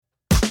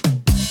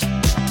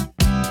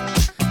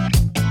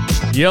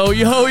Yo,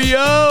 yo,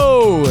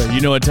 yo!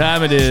 You know what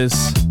time it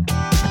is.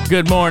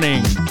 Good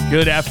morning,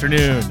 good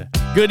afternoon,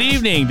 good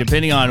evening,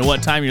 depending on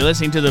what time you're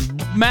listening to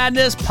the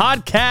Madness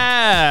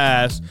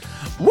Podcast.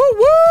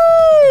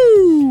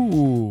 Woo-woo!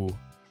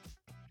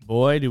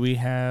 Boy, do we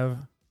have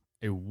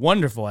a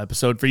wonderful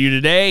episode for you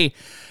today.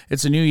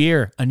 It's a new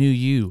year, a new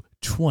you,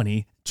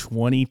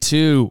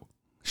 2022.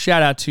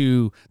 Shout out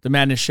to the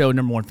Madness Show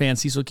number one fan,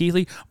 Cecil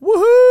Keithley.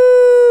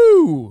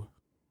 Woohoo!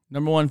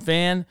 Number one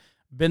fan.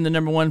 Been the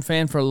number one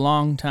fan for a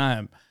long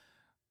time.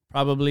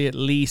 Probably at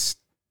least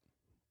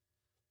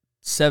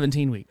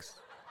 17 weeks.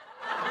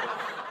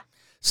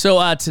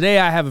 So today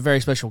I have a very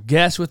special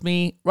guest with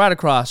me. Right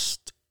across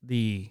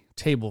the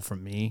table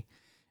from me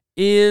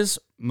is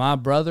my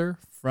brother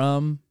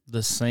from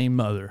the same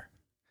mother.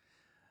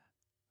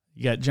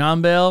 You got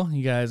John Bell.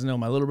 You guys know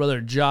my little brother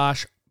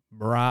Josh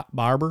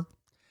Barber.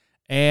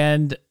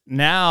 And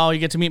now you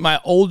get to meet my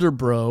older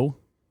bro,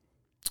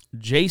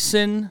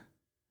 Jason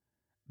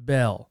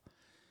Bell.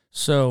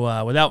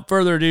 So without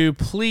further ado,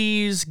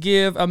 please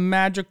give a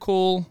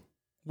magical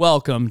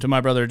welcome to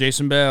my brother,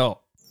 Jason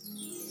Bell.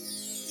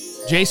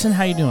 Jason,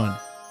 how you doing?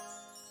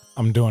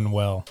 I'm doing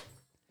well.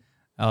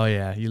 Oh,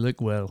 yeah, you look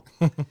well.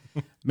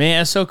 Man,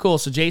 that's so cool.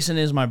 So Jason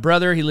is my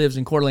brother. He lives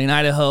in Coeur d'Alene,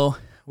 Idaho,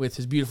 with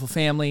his beautiful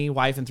family,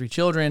 wife, and 3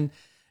 children.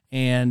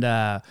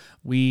 And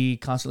we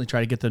constantly try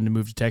to get them to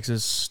move to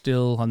Texas,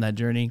 still on that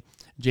journey.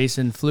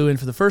 Jason flew in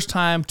for the first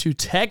time to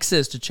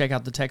Texas to check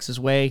out the Texas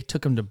way,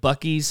 took him to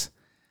Buc-ee's.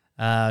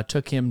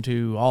 Took him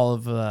to all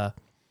of, the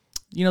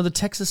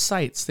Texas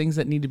sites, things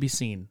that need to be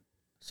seen,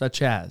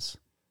 such as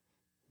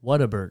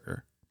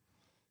Whataburger,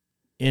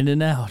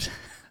 In-N-Out,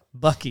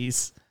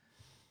 Buc-ee's,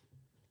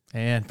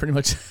 and pretty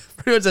much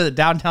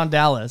downtown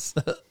Dallas.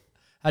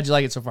 How'd you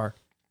like it so far?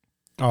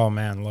 Oh,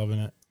 man, loving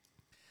it.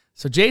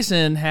 So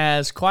Jason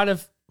has quite a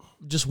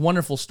just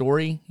wonderful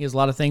story. He has a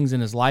lot of things in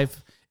his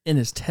life, in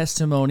his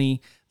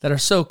testimony that are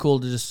so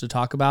cool to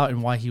talk about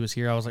and why he was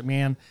here. I was like,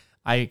 man,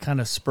 I kind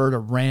of spurred a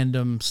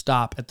random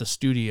stop at the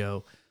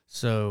studio,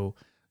 so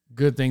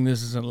good thing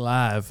this isn't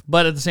live.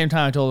 But at the same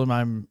time, I told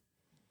him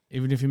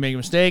even if you make a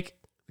mistake,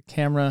 the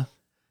camera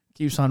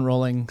keeps on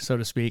rolling, so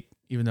to speak,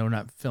 even though we're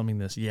not filming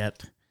this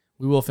yet.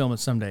 We will film it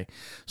someday.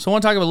 So I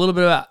want to talk a little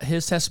bit about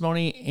his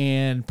testimony,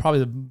 and probably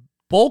the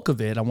bulk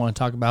of it, I want to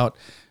talk about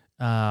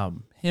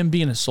him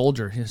being a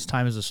soldier, his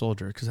time as a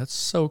soldier, because that's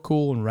so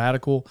cool and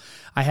radical.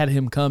 I had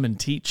him come and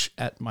teach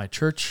at my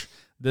church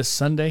this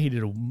Sunday. He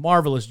did a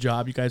marvelous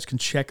job. You guys can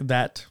check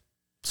that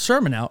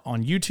sermon out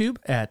on YouTube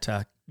at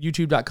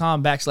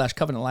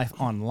youtube.com/Covenant Life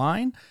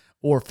Online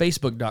or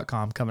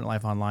facebook.com Covenant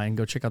Life Online.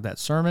 Go check out that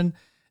sermon.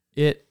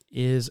 It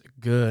is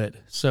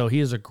good. So he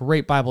is a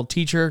great Bible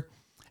teacher.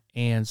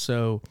 And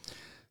so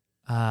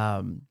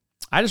I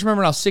just remember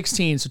when I was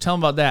 16. So tell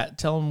him about that.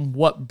 Tell him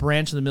what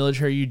branch of the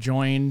military you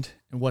joined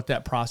and what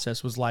that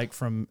process was like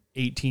from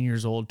 18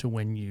 years old to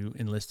when you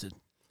enlisted.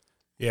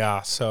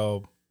 Yeah,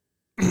 so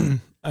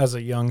as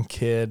a young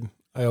kid,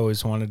 I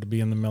always wanted to be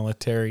in the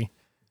military.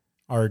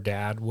 Our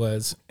dad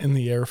was in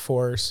the Air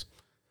Force,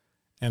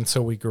 and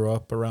so we grew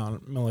up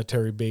around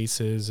military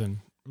bases and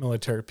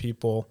military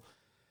people.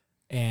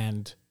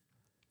 And,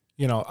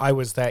 I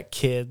was that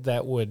kid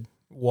that would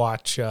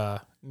watch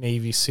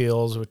Navy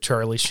SEALs with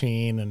Charlie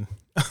Sheen and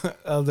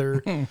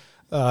other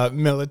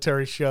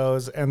military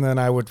shows, and then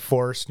I would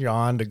force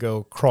John to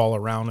go crawl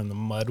around in the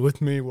mud with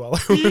me while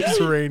it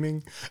was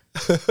raining.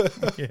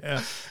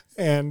 Yeah.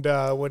 And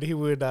when he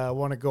would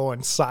want to go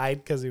inside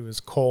because he was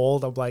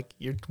cold, I'm like,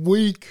 you're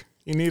weak.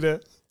 You need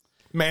to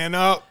man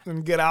up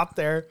and get out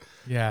there.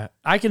 Yeah.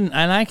 I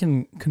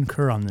can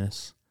concur on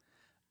this.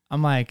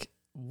 I'm like,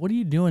 what are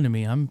you doing to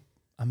me? I'm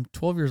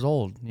 12 years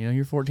old.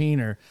 You're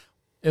 14. Or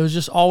it was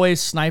just always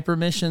sniper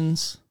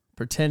missions,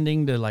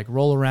 pretending to like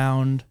roll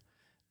around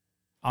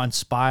on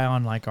spy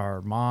on like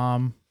our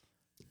mom,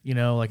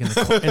 like in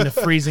the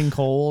freezing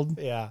cold.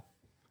 Yeah.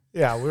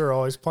 Yeah, we were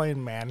always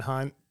playing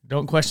manhunt.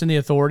 Don't question the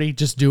authority.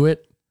 Just do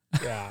it.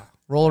 Yeah.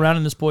 Roll around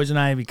in this poison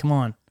ivy. Come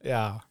on.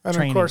 Yeah. And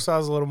Training. Of course, I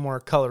was a little more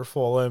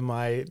colorful in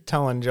my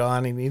telling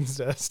John he needs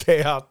to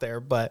stay out there,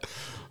 but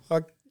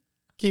I'll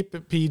keep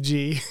it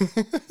PG. He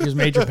was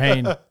major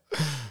pain.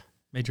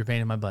 Major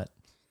pain in my butt.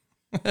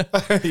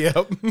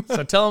 Yep.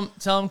 So tell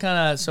him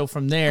kind of, so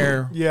from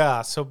there.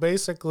 Yeah. So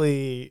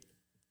basically,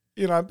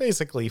 I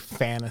basically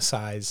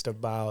fantasized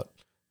about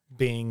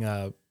being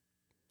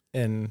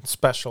in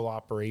special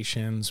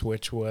operations,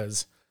 which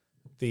was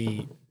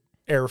the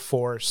Air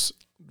Force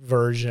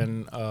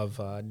version of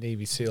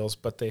Navy SEALs,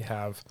 but they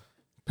have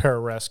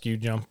pararescue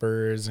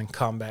jumpers and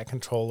combat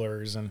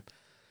controllers. And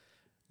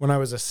when I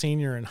was a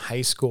senior in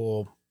high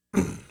school,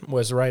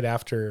 was right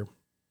after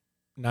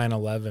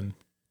 9/11.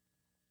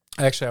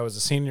 Actually, I was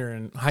a senior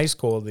in high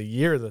school the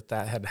year that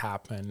had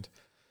happened.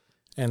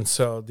 And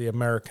so the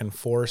American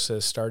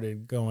forces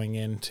started going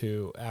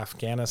into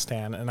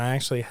Afghanistan, and I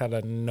actually had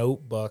a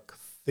notebook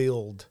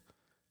filled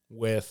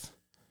with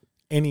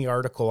any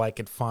article I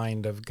could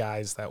find of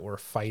guys that were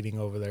fighting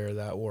over there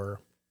that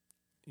were,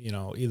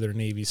 either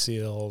Navy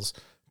SEALs,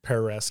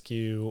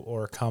 pararescue,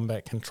 or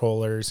combat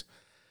controllers.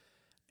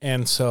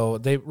 And so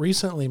they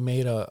recently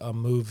made a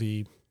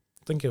movie,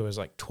 I think it was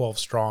like 12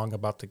 Strong,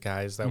 about the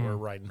guys that were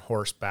riding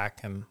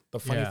horseback. And the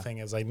funny thing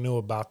is I knew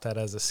about that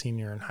as a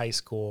senior in high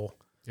school.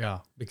 Yeah.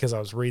 Because I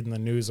was reading the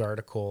news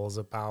articles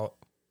about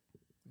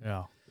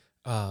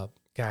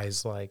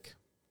guys like,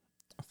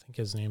 I think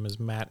his name is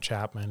Matt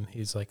Chapman.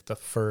 He's like the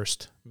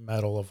first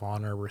Medal of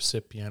Honor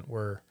recipient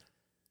where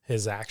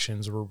his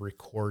actions were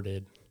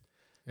recorded.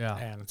 Yeah.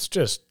 And it's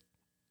just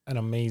an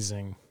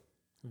amazing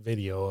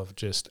video of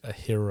just a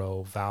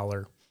hero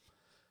valor.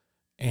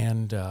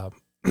 And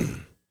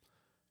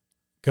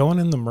going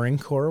in the Marine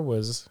Corps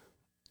was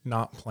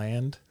not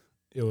planned.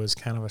 It was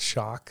kind of a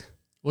shock.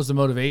 Was the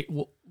motivate?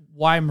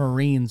 Why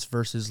Marines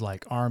versus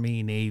like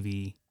Army,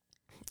 Navy?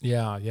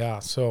 Yeah.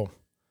 So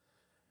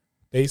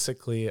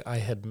basically, I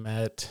had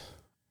met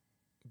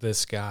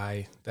this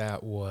guy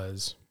that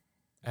was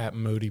at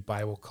Moody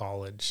Bible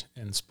College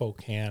in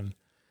Spokane,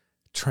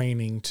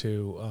 training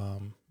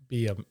to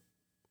be a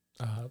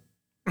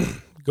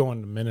go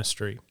into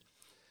ministry,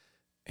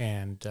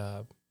 and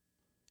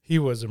he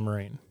was a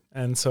Marine.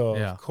 And so,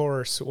 of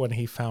course, when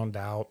he found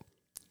out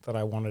that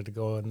I wanted to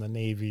go in the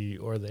Navy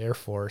or the Air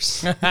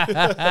Force,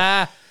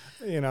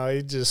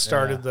 he just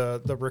started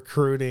the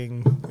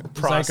recruiting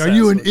process. Like, are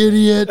you an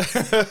idiot?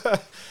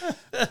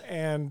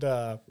 And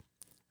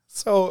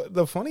so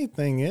the funny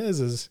thing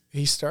is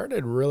he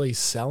started really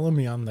selling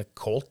me on the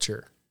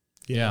culture.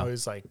 You know,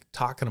 he's like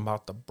talking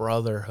about the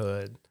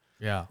brotherhood.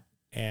 Yeah.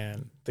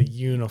 And the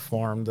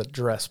uniform, the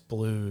dress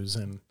blues.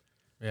 And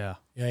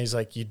he's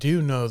like, you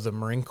do know the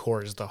Marine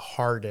Corps is the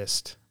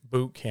hardest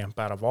boot camp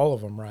out of all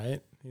of them, right?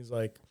 He's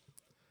like,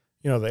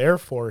 the Air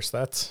Force,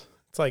 it's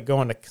like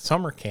going to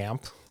summer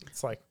camp.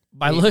 It's like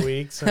 8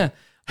 weeks. And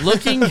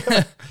looking,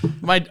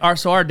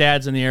 our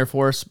dad's in the Air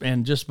Force,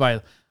 and just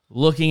by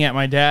looking at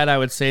my dad, I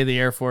would say the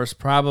Air Force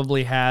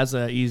probably has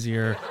a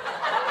easier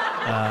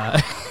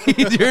time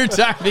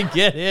to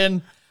get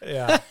in.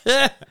 Yeah.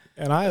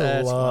 And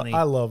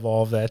I love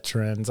all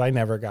veterans. I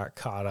never got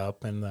caught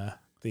up in the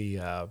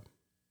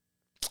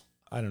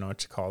I don't know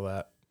what you call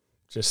that.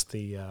 Just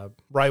the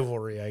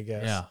rivalry, I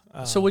guess.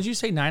 Yeah. So would you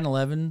say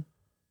 9/11,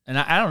 and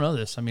I don't know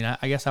this. I mean,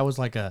 I guess I was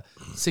like a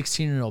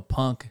 16-year-old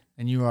punk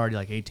and you were already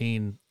like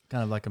 18,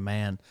 kind of like a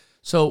man.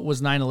 So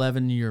was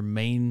 9/11 your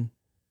main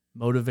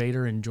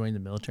motivator in joining the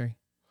military?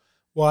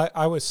 Well,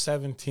 I was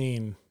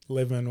 17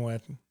 living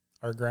with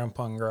our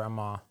grandpa and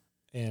grandma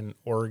in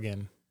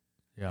Oregon.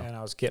 Yeah. And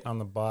I was getting on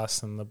the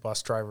bus, and the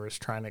bus driver was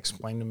trying to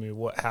explain to me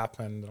what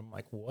happened. And I'm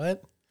like,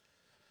 what?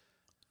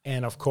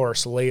 And, of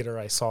course, later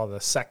I saw the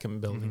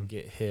second building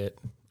get hit,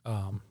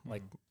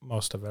 like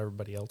most of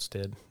everybody else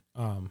did.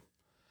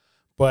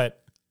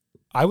 But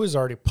I was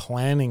already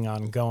planning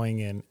on going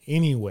in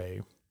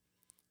anyway.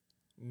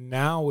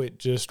 Now it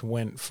just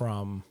went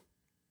from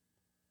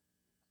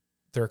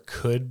there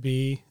could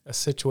be a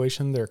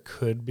situation, there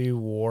could be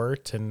war,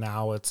 to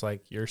now it's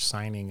like you're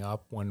signing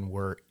up when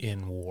we're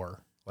in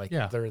war. Like,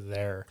 they're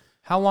there.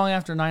 How long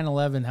after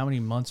 9/11, how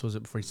many months was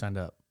it before you signed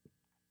up?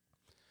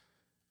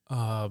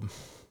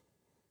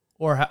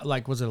 Or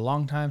was it a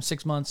long time?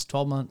 6 months,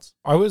 12 months?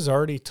 I was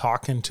already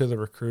talking to the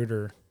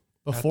recruiter.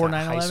 Before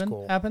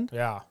 9/11 happened?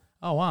 Yeah.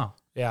 Oh, wow.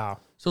 Yeah.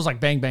 So it was like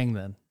bang, bang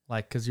then.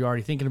 Like, because you're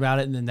already thinking about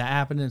it, and then that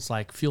happened, and it's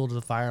like fuel to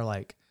the fire,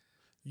 like,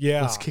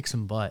 let's kick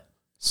some butt.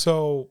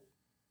 So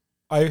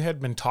I had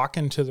been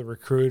talking to the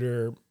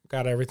recruiter,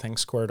 got everything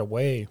squared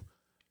away,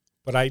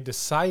 but I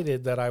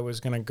decided that I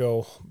was going to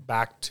go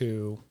back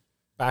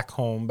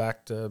home,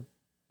 back to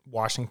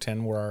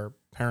Washington, where our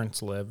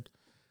parents lived.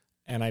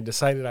 And I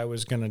decided I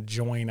was going to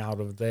join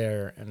out of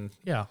there and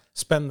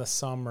spend the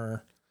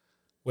summer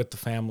with the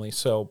family.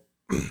 So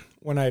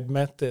when I'd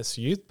met this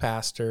youth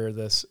pastor,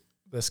 this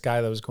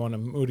guy that was going to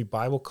Moody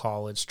Bible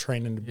College,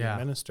 training to be a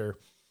minister,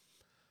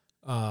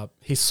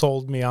 he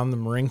sold me on the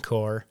Marine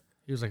Corps.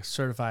 He was like a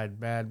certified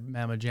bad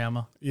mamma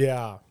jamma.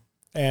 Yeah.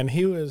 And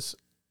he's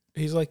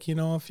like,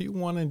 if you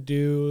want to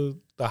do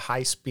the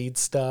high-speed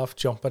stuff,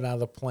 jumping out of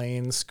the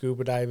plane,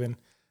 scuba diving,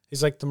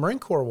 he's like, the Marine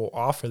Corps will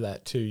offer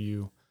that to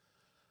you.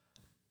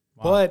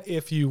 Wow. But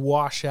if you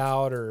wash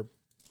out or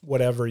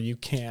whatever, you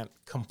can't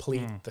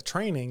complete the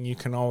training, you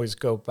can always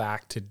go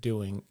back to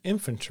doing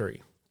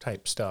infantry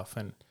type stuff.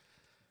 And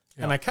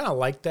I kind of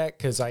like that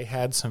because I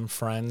had some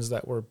friends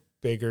that were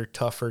bigger,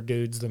 tougher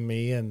dudes than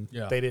me, and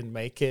they didn't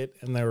make it,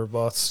 and they were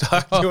both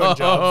stuck doing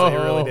jobs they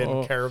really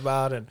didn't care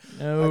about. And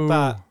I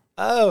thought,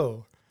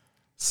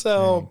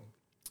 so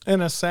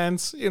in a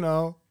sense,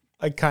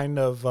 I kind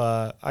of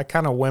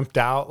wimped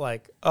out,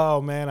 like,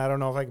 oh man, I don't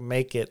know if I can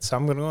make it, so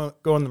I'm gonna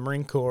go in the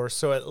Marine Corps,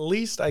 so at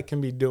least I can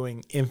be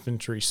doing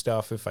infantry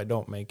stuff if I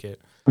don't make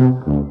it.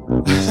 And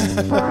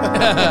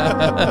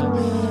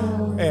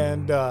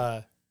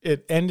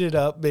it ended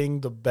up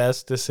being the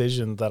best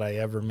decision that I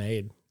ever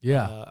made.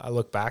 Yeah, I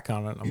look back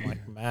on it, and I'm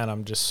like, man,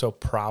 I'm just so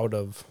proud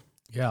of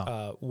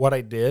what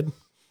I did.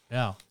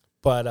 Yeah.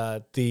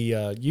 But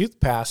the youth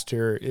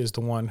pastor is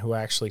the one who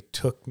actually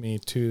took me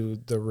to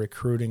the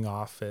recruiting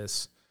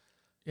office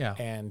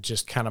and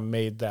just kind of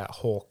made that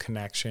whole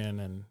connection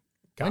and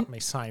got me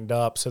signed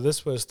up. So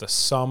this was the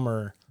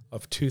summer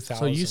of 2002.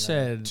 So you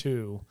said,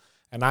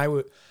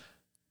 and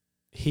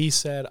he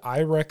said,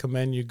 I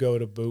recommend you go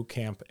to boot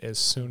camp as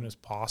soon as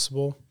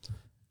possible.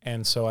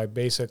 And so I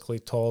basically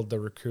told the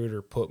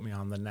recruiter, put me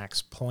on the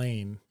next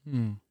plane.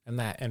 And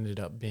that ended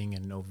up being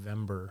in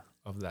November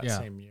of that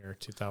same year,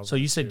 2000. So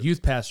you said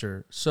youth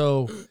pastor.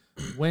 So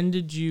when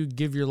did you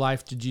give your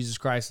life to Jesus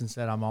Christ and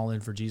said, I'm all in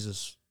for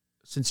Jesus?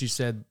 Since you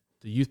said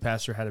the youth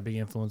pastor had a big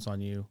influence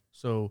on you.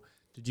 So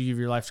did you give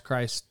your life to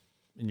Christ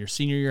in your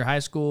senior year of high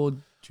school,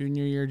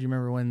 junior year? Do you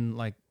remember when,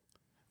 like?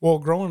 Well,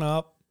 growing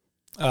up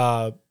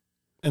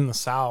in the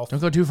South. Don't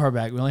go too far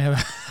back. We only have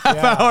a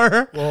half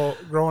hour. Well,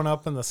 growing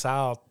up in the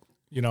South,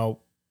 you know,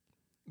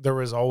 there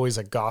was always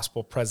a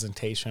gospel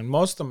presentation.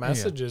 Most of the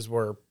messages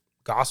were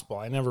gospel.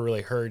 I never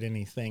really heard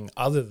anything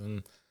other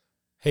than,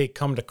 hey,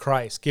 come to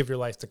Christ, give your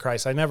life to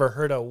Christ. I never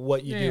heard of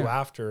what you do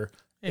after.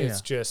 It's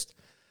just,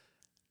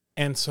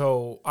 and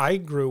so I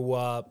grew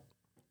up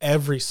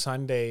every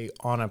Sunday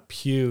on a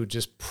pew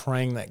just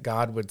praying that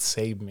God would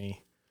save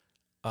me.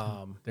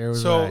 There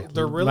was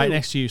there really, right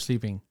next to you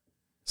sleeping.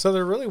 So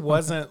there really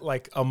wasn't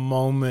like a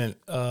moment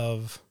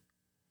of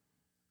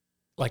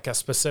like a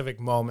specific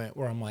moment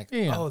where I'm like,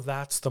 oh,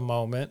 that's the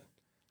moment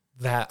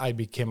that I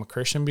became a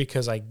Christian,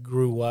 because I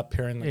grew up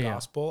hearing the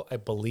gospel. I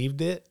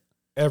believed it.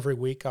 Every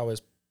week I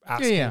was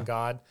asking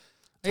God.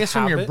 I guess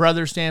from your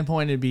brother's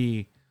standpoint, it'd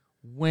be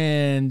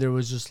when there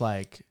was just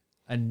like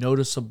a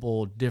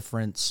noticeable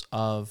difference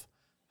of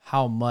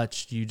how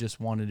much you just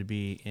wanted to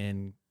be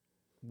in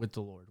with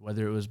the Lord,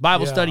 whether it was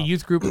Bible study,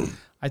 youth group.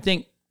 I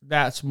think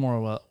that's more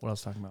what I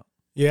was talking about.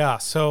 Yeah.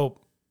 So,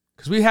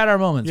 because we had our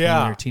moments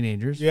when we were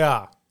teenagers.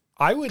 Yeah.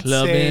 I would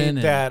say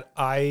that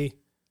I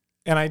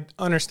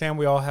understand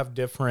we all have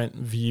different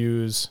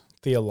views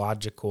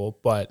theological,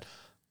 but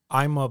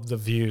I'm of the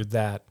view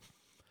that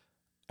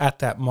at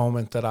that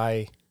moment that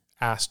I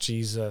asked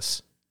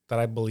Jesus, that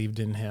I believed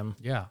in him,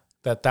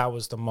 that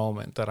was the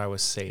moment that I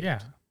was saved.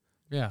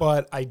 Yeah.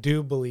 But I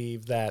do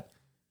believe that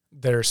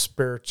there's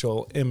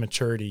spiritual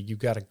immaturity. You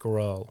got to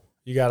grow.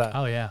 You got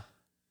to,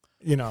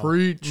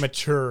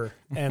 mature.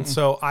 And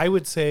so I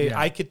would say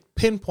I could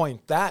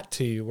pinpoint that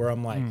to you where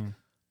I'm like,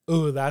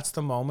 ooh, that's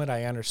the moment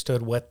I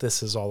understood what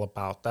this is all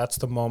about. That's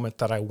the moment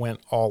that I went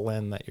all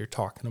in that you're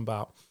talking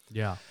about.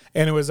 Yeah.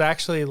 And it was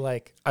actually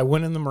like, I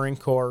went in the Marine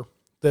Corps.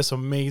 This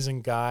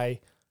amazing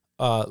guy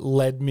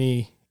led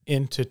me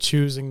into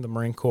choosing the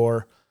Marine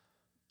Corps.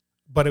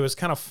 But it was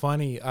kind of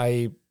funny.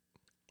 I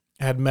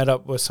had met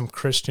up with some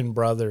Christian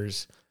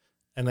brothers,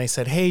 and they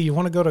said, hey, you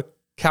want to go to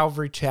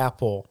Calvary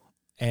Chapel?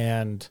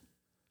 And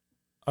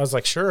I was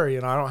like, sure, I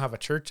don't have a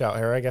church out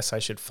here. I guess I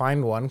should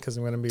find one because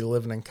I'm going to be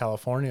living in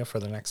California for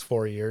the next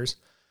 4 years.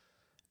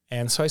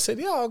 And so I said,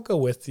 yeah, I'll go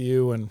with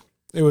you. And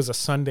it was a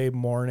Sunday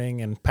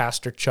morning, and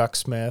Pastor Chuck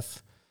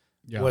Smith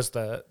was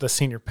the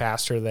senior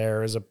pastor there.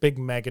 It was a big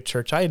mega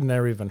church. I had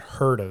never even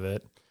heard of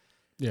it.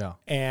 Yeah.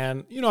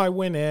 And, I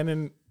went in,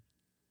 and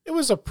it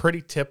was a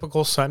pretty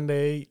typical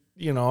Sunday.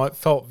 It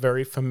felt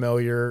very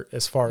familiar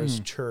as far as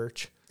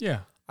church. Yeah.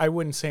 I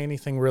wouldn't say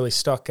anything really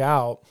stuck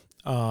out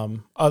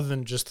other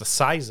than just the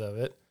size of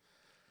it.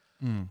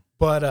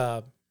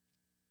 But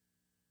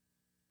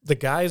the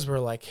guys were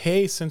like,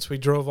 hey, since we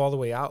drove all the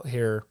way out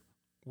here,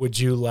 would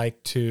you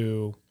like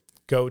to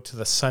go to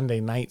the Sunday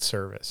night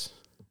service?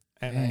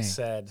 And I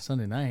said,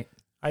 Sunday night.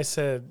 I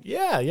said,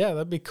 yeah,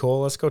 that'd be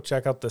cool. Let's go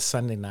check out this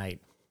Sunday night.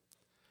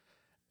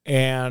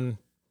 And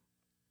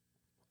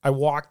I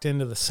walked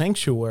into the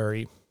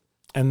sanctuary,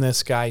 and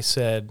this guy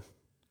said,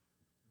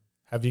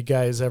 have you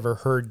guys ever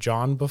heard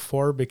John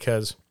before?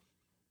 Because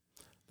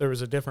there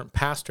was a different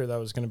pastor that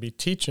was going to be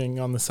teaching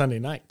on the Sunday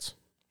nights.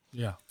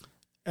 Yeah.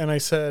 And I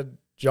said,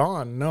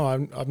 John, no,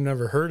 I've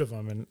never heard of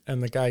him.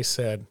 And the guy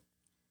said,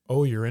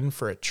 oh, you're in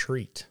for a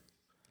treat.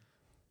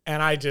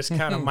 And I just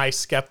kind of, my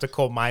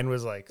skeptical mind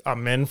was like,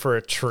 I'm in for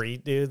a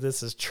treat, dude.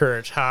 This is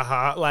church. Ha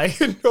ha. Like,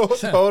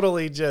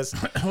 totally just.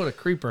 What a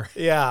creeper.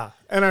 Yeah.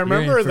 And I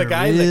remember the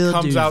guy that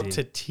comes out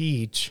to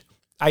teach,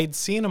 I had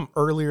seen him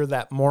earlier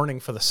that morning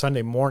for the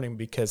Sunday morning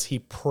because he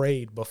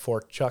prayed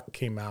before Chuck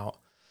came out.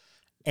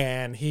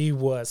 And he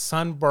was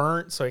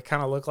sunburnt, so he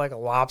kind of looked like a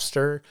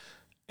lobster.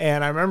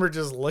 And I remember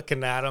just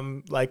looking at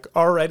him, like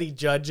already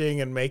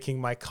judging and making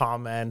my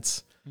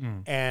comments.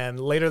 And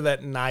later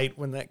that night,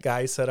 when that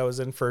guy said I was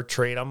in for a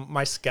treat,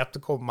 my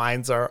skeptical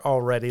minds are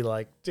already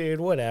like,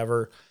 dude,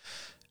 whatever.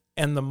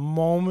 And the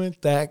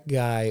moment that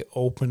guy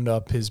opened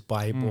up his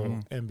Bible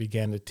and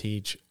began to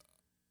teach,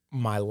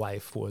 my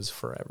life was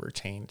forever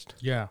changed.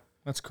 Yeah,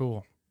 that's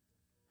cool.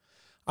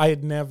 I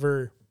had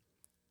never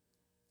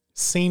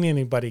seen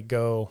anybody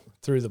go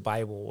through the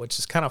Bible, which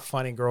is kind of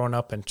funny growing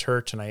up in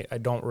church, and I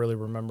don't really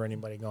remember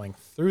anybody going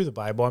through the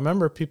Bible. I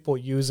remember people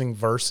using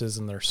verses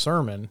in their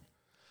sermon,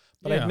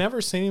 but I've never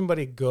seen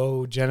anybody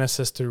go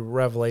Genesis through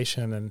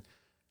Revelation and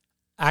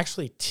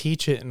actually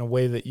teach it in a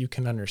way that you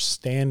can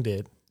understand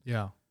it.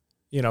 Yeah.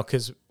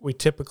 Because we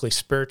typically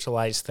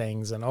spiritualize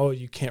things and,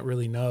 you can't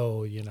really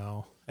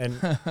know,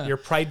 And you're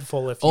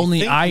prideful if you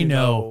Only think I you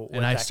know, what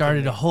and I that started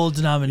can a mean. whole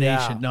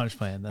denomination. Yeah. No, I'm just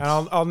playing. And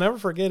That's, I'll never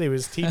forget, he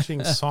was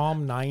teaching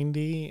Psalm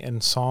 90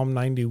 and Psalm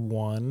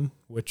 91,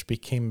 which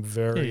became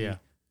very yeah.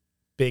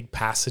 big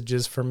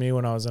passages for me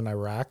when I was in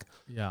Iraq.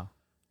 Yeah.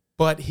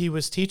 But he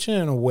was teaching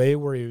in a way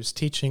where he was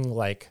teaching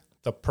like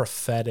the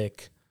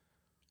prophetic,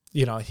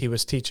 he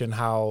was teaching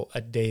how a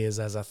day is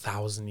as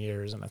 1,000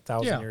 years and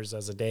 1,000 years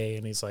as a day.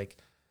 And he's like,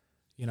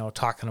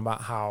 talking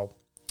about how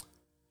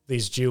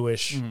these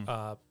Jewish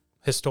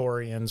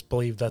historians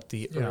believe that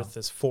the earth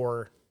is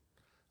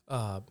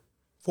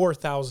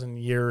 4,000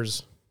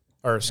 years,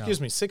 or excuse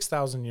me,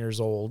 6,000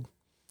 years old.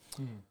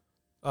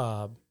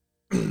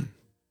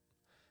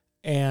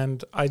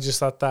 And I just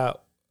thought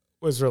that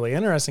was really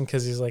interesting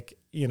because he's like,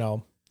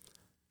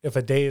 if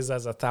a day is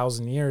as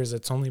 1,000 years,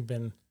 it's only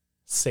been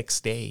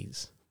 6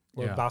 days.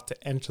 We're about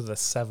to enter the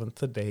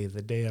seventh day,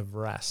 the day of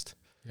rest.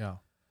 Yeah.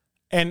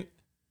 And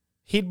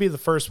he'd be the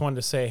first one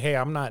to say, hey,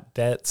 I'm not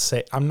date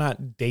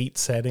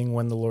setting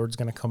when the Lord's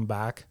going to come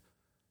back.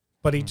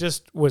 But he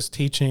just was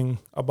teaching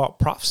about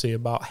prophecy,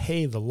 about,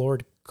 hey, the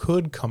Lord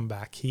could come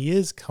back. He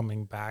is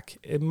coming back.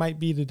 It might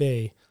be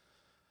today.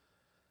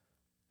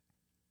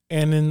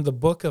 And in the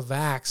book of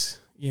Acts,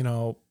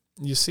 you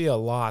see a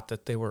lot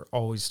that they were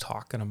always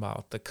talking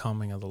about the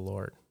coming of the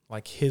Lord,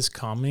 like his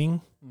coming.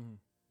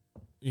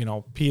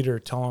 Peter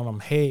telling them,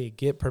 hey,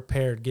 get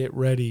prepared, get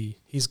ready.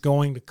 He's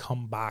going to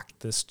come back,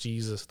 this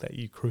Jesus that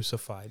you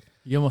crucified.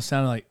 You almost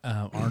sounded like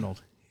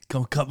Arnold.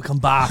 Come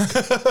back.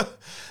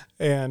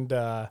 And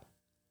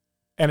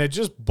it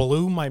just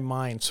blew my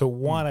mind. So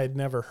one, I'd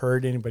never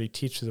heard anybody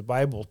teach the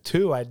Bible.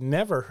 Two, I'd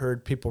never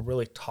heard people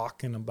really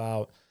talking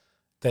about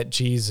that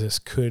Jesus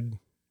could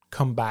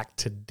come back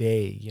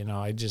today.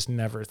 I just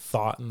never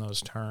thought in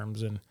those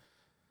terms. And,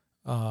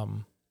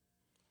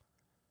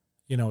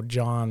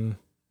 John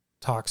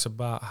talks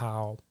about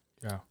how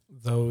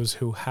those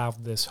who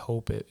have this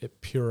hope,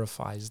 it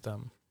purifies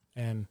them.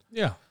 And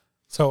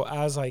so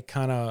as I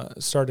kind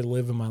of started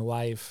living my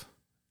life,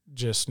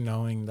 just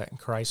knowing that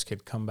Christ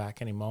could come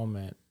back any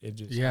moment, it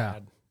just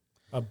had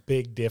a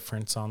big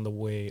difference on the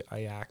way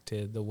I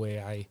acted, the way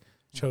I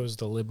chose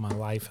to live my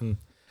life. And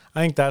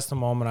I think that's the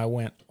moment I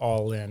went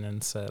all in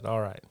and said,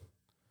 all right,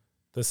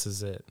 this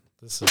is it.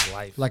 This is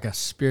life. Like a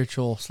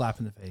spiritual slap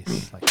in the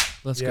face. Like,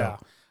 let's go.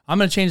 I'm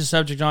going to change the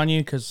subject on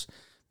you because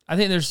I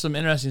think there's some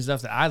interesting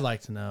stuff that I'd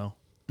like to know.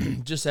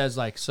 Just as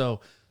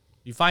so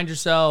you find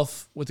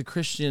yourself with a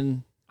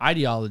Christian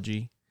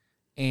ideology,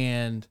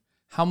 and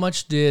how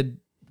much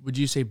would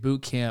you say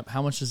boot camp,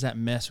 how much does that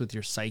mess with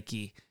your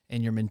psyche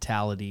and your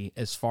mentality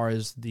as far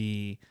as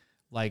the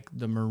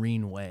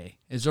Marine way?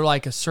 Is there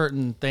like a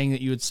certain thing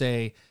that you would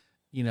say,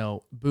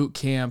 boot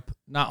camp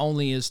not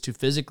only is to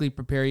physically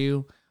prepare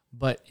you,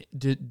 but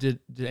did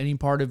any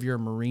part of your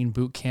Marine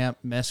boot camp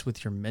mess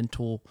with your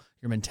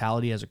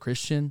mentality as a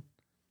Christian?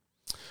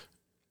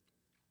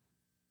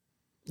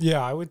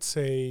 Yeah, I would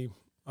say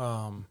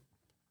that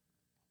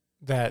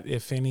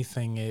if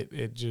anything,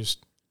 it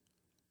just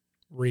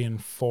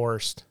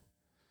reinforced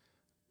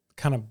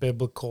kind of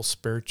biblical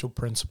spiritual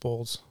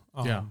principles.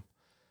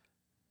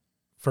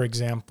 For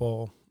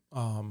example,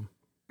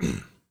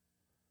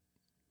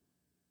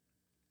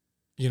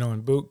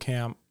 in boot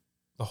camp,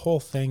 the whole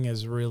thing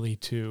is really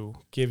to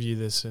give you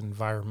this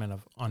environment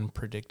of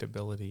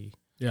unpredictability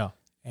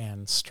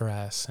and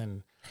stress.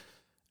 And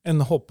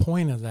the whole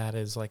point of that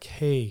is like,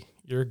 hey,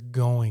 you're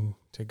going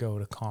to go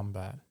to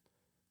combat.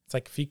 It's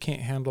like if you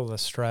can't handle the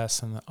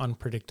stress and the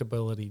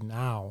unpredictability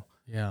now,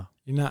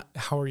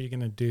 how are you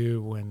going to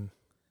do when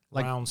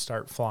rounds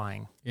start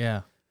flying?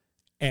 Yeah.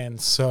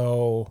 And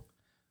so,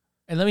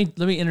 and let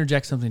me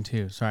interject something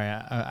too. Sorry,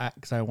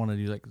 because I want to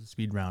do like the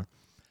speed round.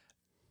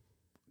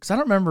 Because I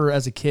don't remember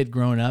as a kid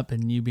growing up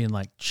and you being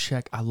like,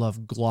 check, I love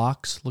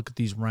Glocks. Look at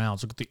these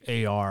rounds. Look at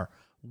the AR.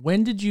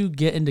 When did you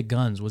get into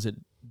guns? Was it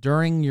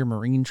during your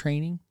Marine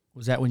training?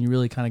 Was that when you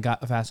really kind of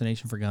got a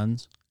fascination for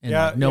guns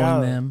and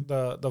knowing them?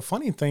 The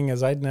funny thing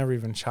is I'd never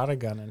even shot a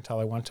gun until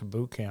I went to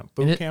boot camp.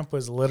 Boot camp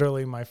was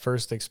literally my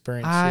first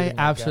experience. I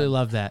absolutely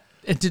love that.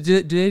 Do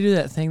they do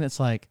that thing that's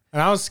like, and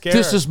I was scared.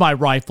 This is my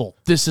rifle.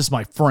 This is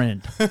my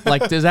friend.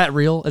 Like, is that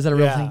real? Is that a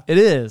real thing? It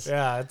is.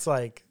 Yeah, it's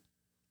like.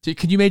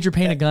 Can you major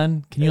paint a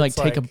gun? Can you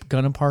take a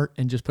gun apart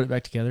and just put it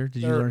back together?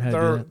 Did you learn how to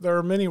do that? There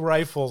are many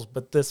rifles,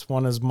 but this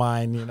one is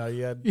mine. You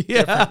had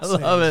different I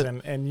love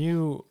things. And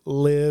you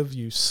live,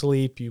 you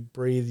sleep, you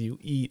breathe, you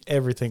eat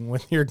everything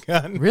with your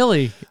gun.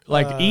 Really?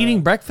 Like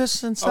eating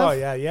breakfast and stuff? Oh,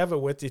 yeah. You have it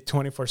with you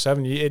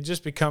 24/7. It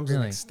just becomes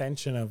an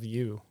extension of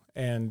you.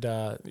 And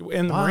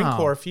in the Marine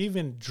Corps, if you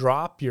even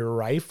drop your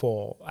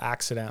rifle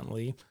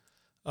accidentally,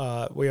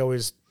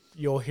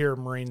 you'll hear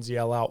Marines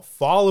yell out,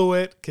 follow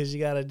it, because you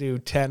got to do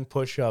 10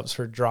 push-ups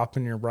for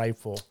dropping your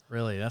rifle.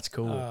 Really? That's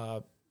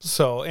cool.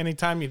 So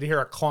anytime you'd hear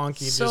a clonk,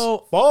 you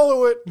just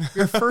follow it.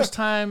 Your first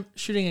time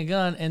shooting a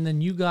gun, and then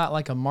you got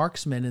like a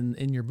marksman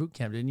in your boot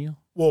camp, didn't you?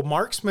 Well,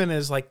 marksman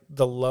is like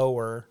the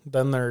lower.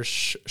 Then there's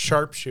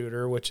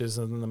sharpshooter, which is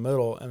in the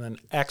middle, and then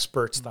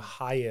expert's the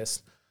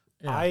highest.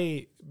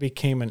 I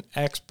became an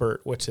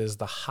expert, which is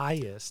the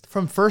highest.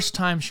 From first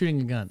time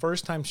shooting a gun.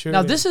 First time shooting.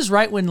 Now, this is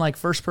right when like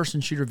first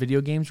person shooter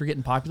video games were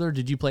getting popular.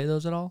 Did you play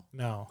those at all?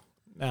 No,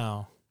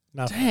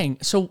 nothing. Dang.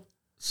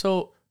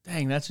 So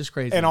dang, that's just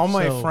crazy. And all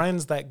my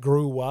friends that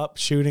grew up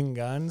shooting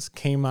guns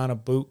came out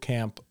of boot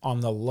camp on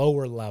the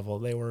lower level.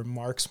 They were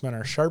marksmen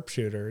or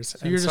sharpshooters.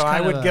 So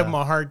I would give them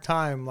a hard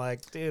time,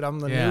 like, dude,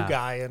 I'm the new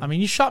guy. And I mean,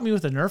 you shot me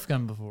with a Nerf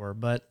gun before,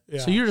 but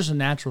so you're just a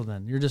natural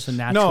then. You're just a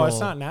natural. No, it's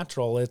not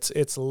natural.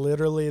 It's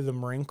literally the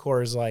Marine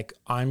Corps is like,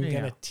 I'm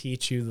going to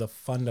teach you the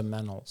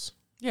fundamentals.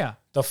 Yeah.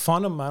 The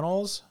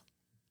fundamentals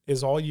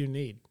is all you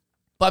need.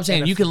 But I'm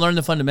saying you can learn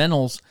the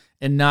fundamentals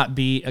and not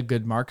be a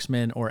good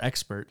marksman or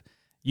expert.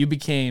 You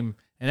became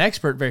an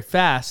expert very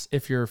fast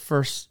if your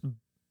first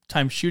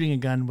time shooting a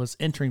gun was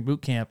entering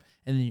boot camp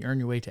and then you earn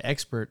your way to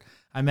expert.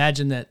 I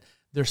imagine that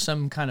there's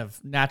some kind of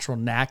natural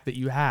knack that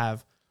you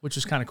have, which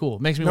is kind of cool.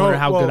 It makes me wonder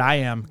how good I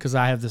am because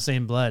I have the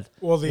same blood.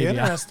 Well, the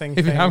interesting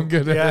thing, I'm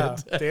good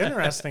at it. The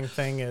interesting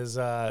thing is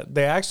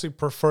they actually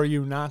prefer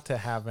you not to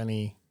have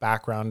any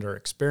background or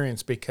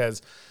experience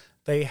because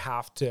they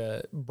have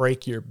to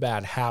break your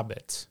bad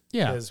habits.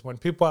 Yeah. Because when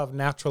people have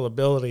natural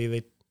ability,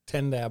 they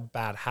tend to have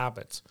bad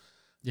habits.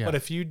 Yeah. But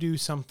if you do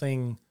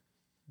something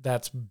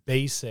that's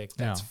basic,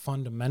 that's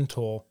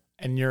fundamental,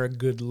 and you're a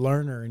good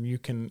learner and you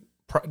can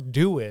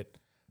do it,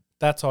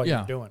 that's all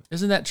you're doing.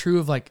 Isn't that true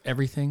of like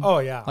everything? Oh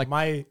yeah. Like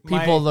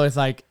people with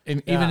like,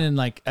 even in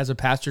like as a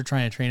pastor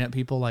trying to train up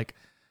people, like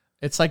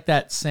it's like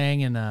that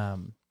saying in,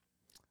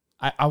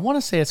 I want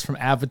to say it's from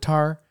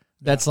Avatar.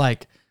 That's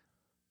like,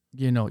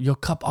 your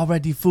cup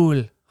already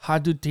full. How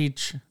to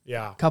teach?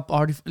 Yeah. Cup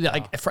already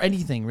like for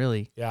anything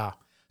really. Yeah.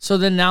 So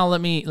then now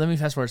let me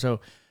fast forward.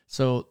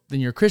 So then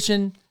you're a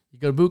Christian, you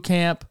go to boot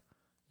camp,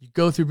 you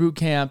go through boot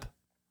camp.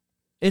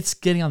 It's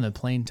getting on the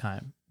plane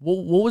time.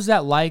 What was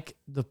that like,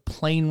 the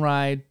plane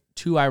ride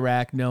to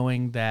Iraq,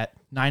 knowing that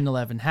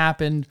 9/11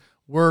 happened?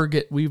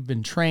 We've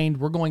been trained.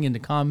 We're going into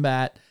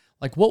combat.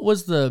 Like, what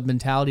was the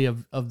mentality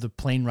of the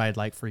plane ride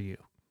like for you?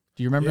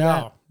 Do you remember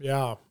that?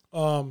 Yeah.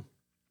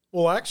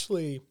 Well,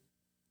 actually,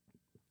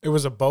 it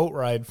was a boat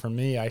ride for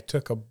me. I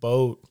took a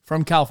boat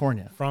from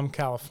California.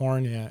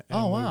 And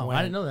oh, wow.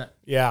 I didn't know that.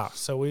 Yeah.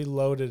 So we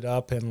loaded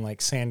up in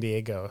like San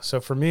Diego.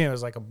 So for me, it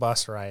was like a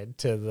bus ride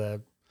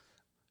to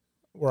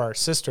where our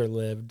sister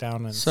lived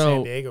down in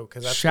San Diego.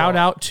 Shout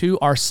out to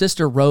our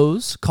sister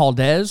Rose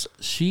Caldez.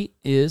 She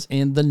is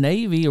in the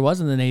Navy, or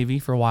was in the Navy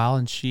for a while.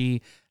 And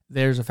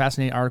there's a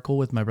fascinating article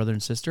with my brother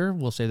and sister.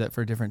 We'll save that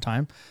for a different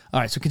time.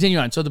 All right. So continue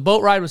on. So the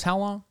boat ride was how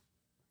long?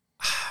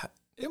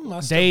 It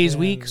must days, have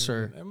been, weeks,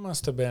 or it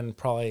must have been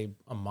probably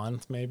a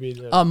month,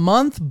 maybe. A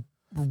month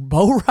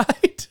boat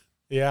ride?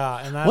 Yeah,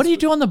 and what do you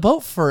do on the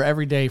boat for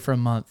every day for a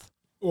month?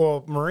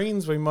 Well,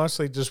 Marines, we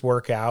mostly just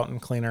work out and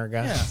clean our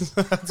guns.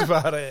 Yeah. That's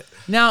about it.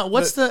 Now,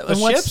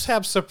 the ships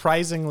have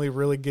surprisingly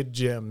really good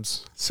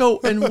gyms. So,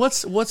 and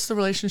what's the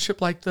relationship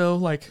like though?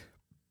 Like,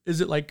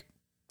 is it like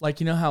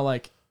how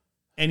like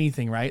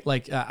anything, right?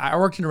 Like I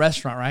worked in a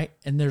restaurant, right?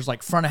 And there's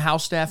like front of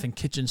house staff and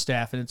kitchen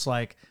staff, and it's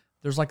like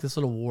there's like this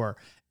little war.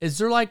 Is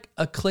there like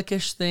a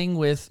cliquish thing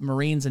with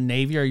Marines and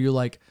Navy? Are you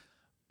like,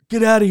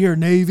 get out of here,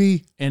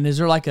 Navy? And is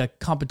there like a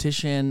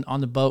competition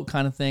on the boat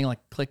kind of thing, like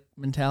clique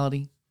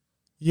mentality?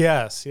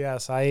 Yes.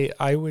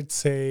 I would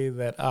say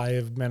that I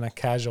have been a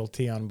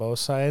casualty on both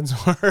sides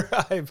where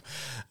I've,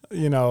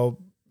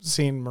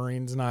 seen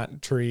Marines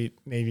not treat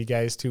Navy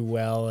guys too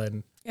well.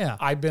 And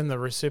I've been the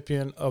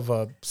recipient of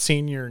a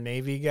senior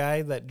Navy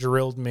guy that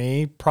drilled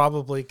me,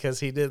 probably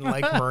because he didn't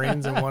like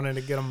Marines and wanted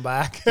to get them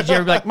back. Did you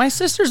ever be like, my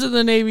sister's in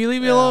the Navy,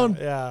 leave me alone?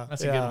 Yeah.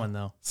 That's a good one,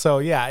 though. So,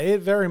 it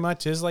very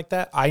much is like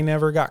that. I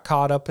never got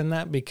caught up in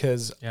that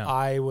because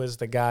I was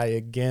the guy,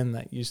 again,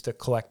 that used to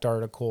collect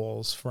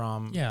articles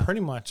from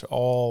pretty much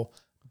all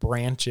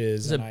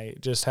branches, and I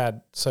just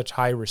had such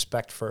high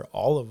respect for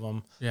all of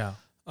them. Yeah.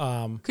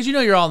 Because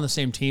you're all on the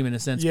same team in a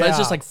sense, but it's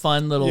just like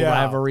fun little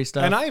rivalry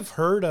stuff. And I've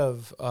heard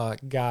of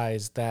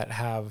guys that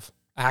have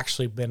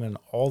actually been in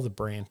all the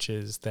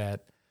branches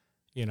that,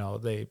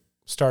 they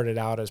started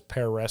out as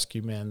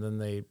pararescue men, then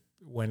they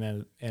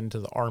went into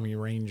the Army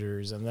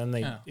Rangers, and then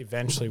they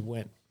eventually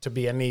went to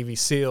be a Navy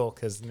SEAL.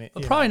 Because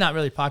probably not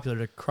really popular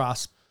to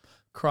cross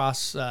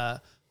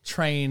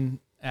train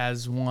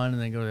as one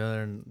and then go to the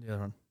other and the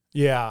other one.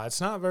 Yeah, it's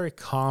not very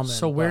common.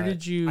 So where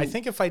did you... I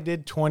think if I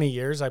did 20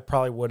 years, I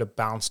probably would have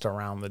bounced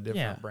around the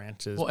different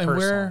branches. Well, and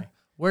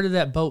where did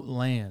that boat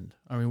land?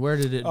 I mean, where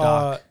did it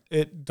dock?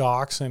 It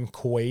docks in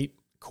Kuwait.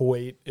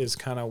 Kuwait is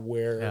kind of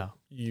where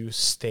you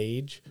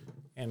stage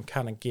and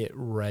kind of get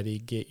ready,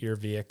 get your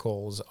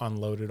vehicles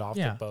unloaded off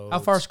the boat. How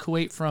far is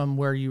Kuwait from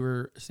where you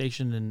were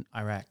stationed in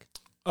Iraq?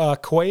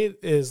 Kuwait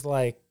is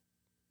like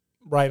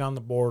right on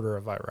the border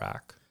of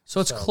Iraq. So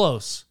it's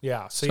close.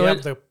 Yeah. So you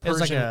have the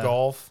Persian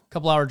Gulf.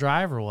 Couple-hour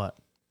drive or what?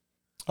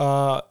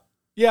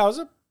 Yeah, it was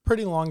a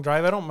pretty long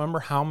drive. I don't remember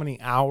how many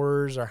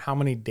hours or how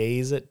many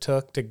days it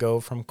took to go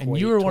from Kuwait to Iraq.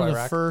 And you were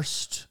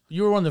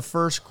one of the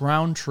first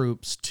ground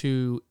troops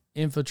to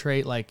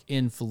infiltrate like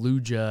in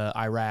Fallujah,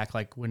 Iraq,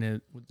 like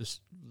when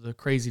the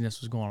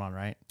craziness was going on,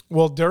 right?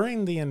 Well,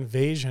 during the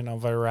invasion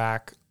of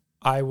Iraq,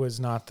 I was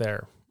not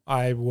there.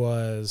 I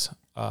was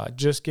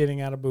just getting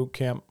out of boot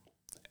camp,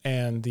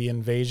 and the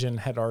invasion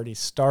had already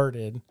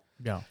started.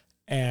 Yeah.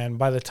 And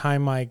by the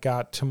time I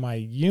got to my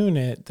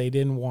unit, they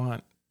didn't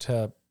want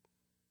to,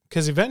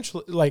 because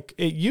eventually, like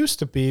it used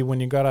to be when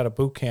you got out of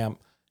boot camp,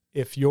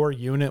 if your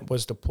unit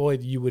was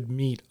deployed, you would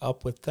meet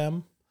up with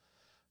them.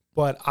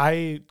 But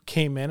I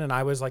came in and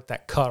I was like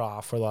that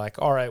cutoff where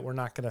like, all right, we're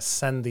not going to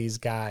send these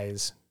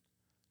guys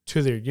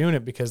to their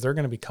unit because they're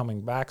going to be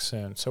coming back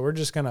soon. So we're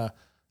just going to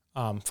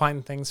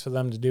find things for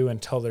them to do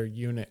until their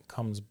unit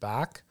comes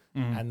back,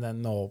 and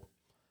then they'll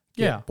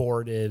get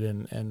boarded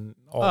and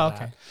all that.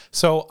 Okay.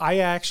 So I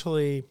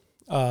actually,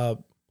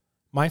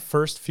 my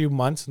first few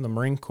months in the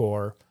Marine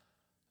Corps,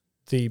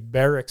 the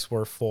barracks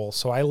were full.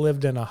 So I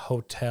lived in a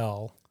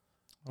hotel.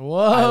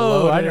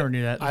 Whoa, I never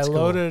knew that. That's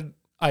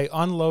I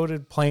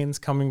unloaded planes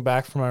coming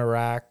back from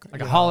Iraq.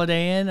 Like a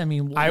Holiday Inn? I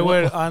mean, I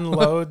would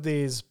unload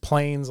these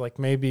planes like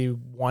maybe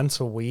once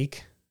a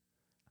week.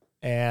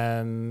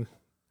 And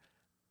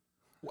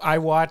I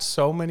watched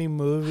so many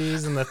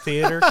movies in the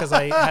theater because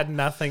I had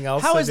nothing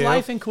else to do. How is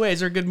life in Kuwait?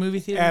 Is there a good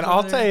movie theater? And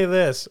I'll tell you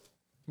this.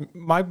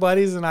 My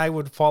buddies and I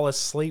would fall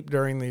asleep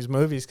during these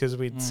movies because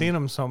we'd seen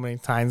them so many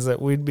times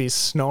that we'd be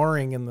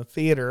snoring in the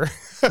theater,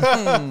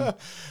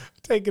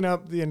 taking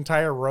up the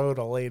entire row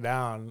to lay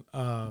down.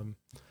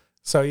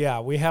 So yeah,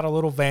 we had a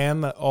little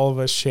van that all of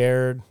us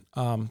shared.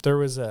 There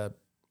was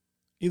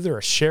either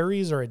a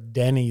Sherry's or a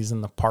Denny's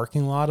in the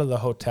parking lot of the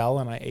hotel,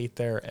 and I ate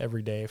there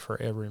every day for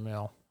every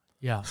meal.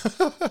 Yeah.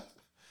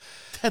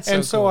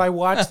 So I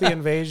watched the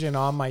invasion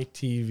on my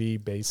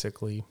TV,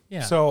 basically.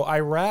 Yeah. So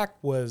Iraq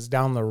was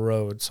down the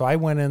road. So I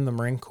went in the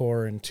Marine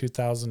Corps in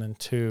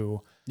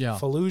 2002. Yeah.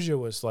 Fallujah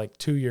was like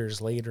 2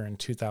 years later in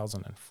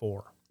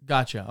 2004.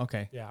 Gotcha.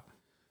 Okay. Yeah.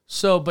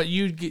 So, but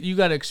you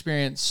got to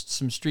experience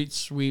some street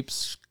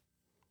sweeps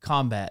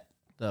combat,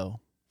 though.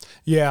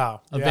 Yeah.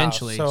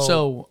 Eventually. Yeah.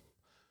 So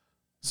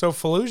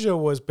Fallujah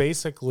was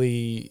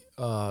basically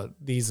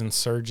these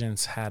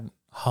insurgents had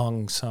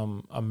hung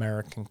some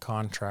American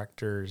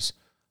contractors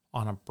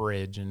on a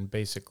bridge and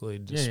basically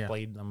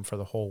displayed them for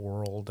the whole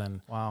world.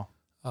 And wow.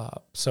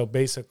 So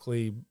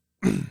basically,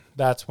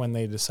 that's when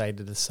they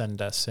decided to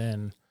send us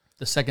in.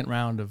 The second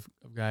round of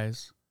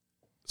guys,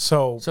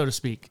 so to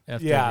speak.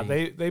 FWD. Yeah,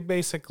 they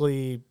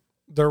basically,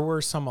 there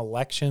were some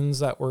elections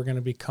that were going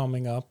to be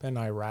coming up in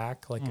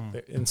Iraq, like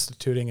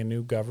instituting a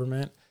new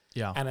government.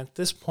 Yeah. And at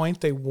this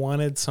point, they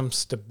wanted some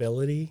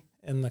stability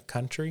in the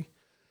country.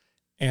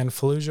 And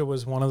Fallujah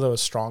was one of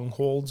those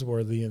strongholds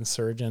where the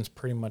insurgents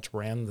pretty much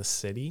ran the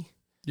city.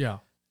 Yeah.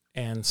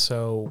 And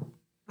so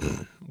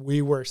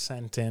we were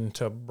sent in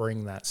to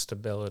bring that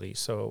stability.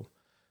 So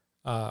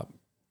so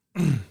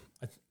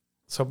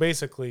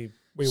basically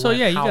we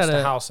went house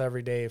to house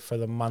every day for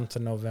the month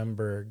of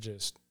November,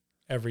 just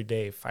every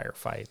day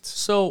firefights.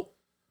 So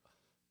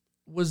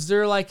was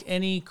there like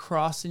any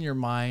cross in your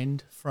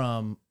mind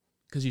from,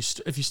 because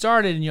if you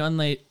started and you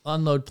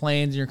unload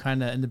planes and you're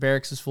kind of, and the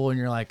barracks is full and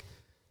you're like,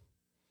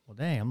 well,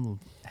 dang, I'm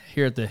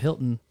here at the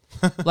Hilton.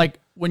 Like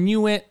when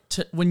you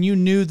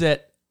knew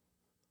that,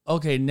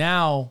 okay,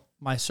 now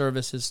my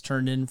service has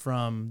turned in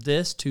from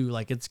this to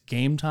like it's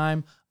game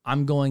time.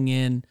 I'm going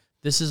in.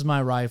 This is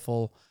my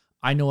rifle.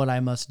 I know what I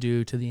must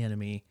do to the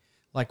enemy.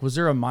 Like, was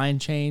there a mind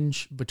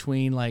change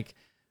between like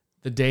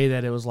the day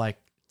that it was like,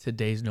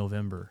 today's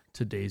November,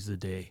 today's the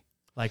day?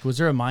 Like, was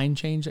there a mind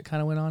change that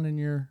kind of went on in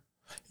your?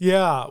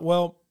 Yeah,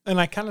 well,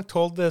 and I kind of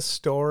told this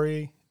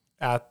story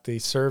at the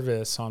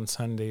service on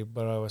Sunday,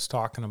 but I was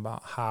talking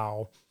about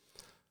how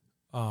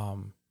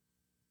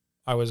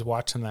I was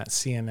watching that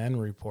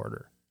CNN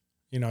reporter.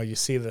 You know, you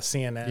see the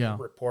CNN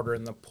reporter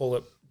in the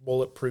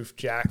bulletproof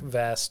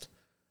vest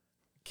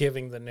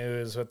giving the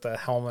news with the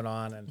helmet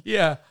on.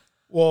 And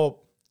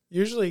well,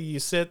 usually you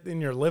sit in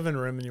your living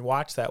room and you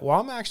watch that. Well,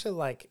 I'm actually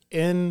like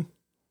in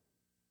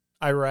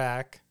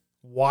Iraq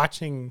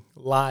watching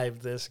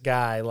live this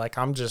guy. Like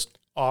I'm just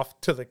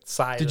off to the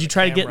side. Did you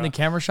try to get in the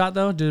camera shot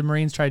though? Did the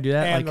Marines try to do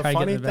that? And like, the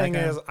funny thing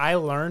is, I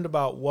learned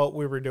about what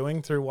we were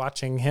doing through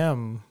watching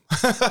him.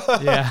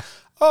 Yeah.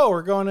 Oh,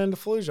 we're going into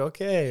Fallujah.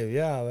 Okay,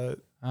 yeah.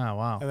 Oh,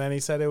 wow. And then he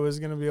said it was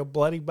going to be a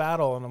bloody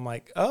battle, and I'm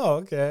like, oh,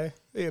 okay.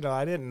 You know,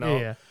 I didn't know.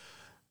 Yeah.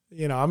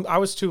 You know, I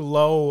was too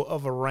low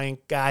of a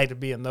rank guy to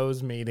be in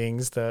those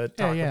meetings to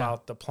talk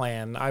about the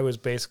plan. I was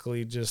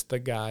basically just the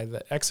guy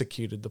that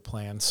executed the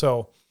plan.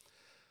 So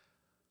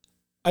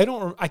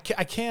I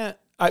can't.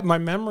 My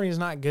memory is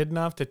not good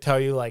enough to tell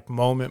you like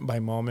moment by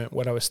moment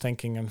what I was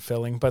thinking and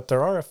feeling, but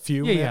there are a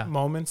few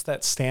moments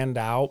that stand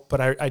out.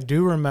 But I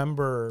do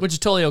remember, which is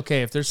totally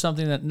okay. If there's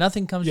something that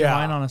nothing comes to your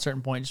mind on a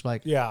certain point, just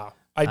like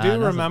I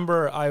do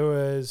remember I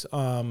was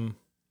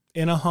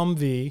in a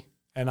Humvee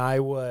and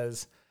I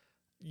was.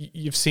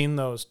 You've seen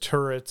those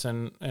turrets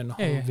and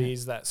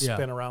Humvees that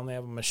spin around. They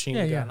have a machine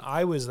gun. Yeah.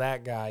 I was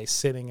that guy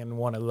sitting in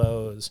one of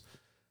those.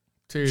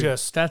 Dude,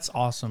 just that's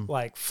awesome.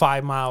 Like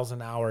 5 miles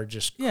an hour,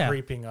 just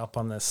creeping up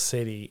on this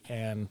city.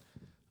 And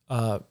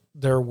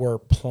there were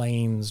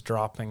planes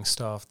dropping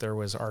stuff. There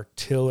was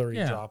artillery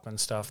Yeah. dropping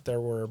stuff. There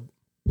were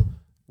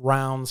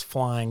rounds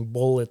flying,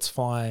 bullets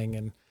flying,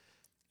 and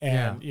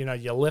Yeah. you know,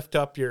 you lift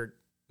up your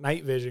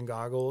night vision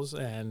goggles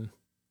and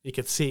you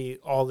could see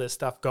all this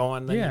stuff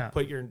going. Then Yeah.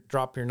 you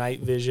drop your night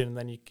vision, and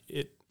then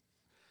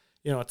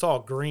it's all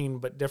green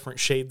but different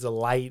shades of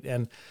light.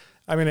 And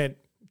I mean,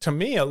 to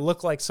me, it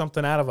looked like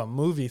something out of a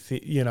movie,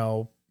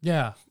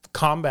 Yeah.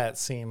 combat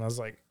scene. I was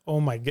like, oh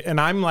my God. And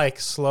I'm like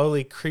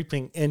slowly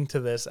creeping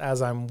into this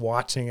as I'm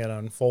watching it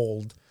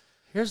unfold.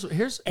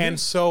 And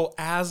So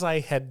as I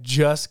had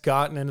just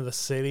gotten into the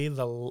city,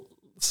 the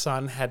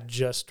sun had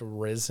just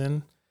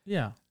risen.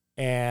 yeah.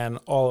 And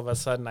all of a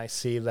sudden I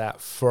see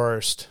that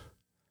first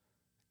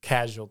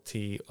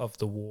casualty of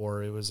the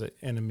war. It was an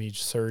enemy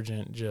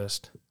sergeant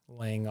just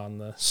laying on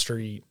the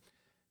street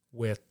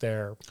with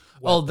their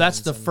Oh,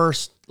 that's the weapons.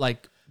 first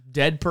like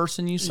dead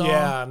person you saw?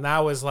 Yeah, and that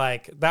was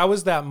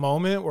that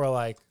moment where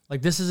like,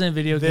 Like this isn't a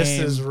video game. this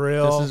is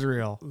real. This is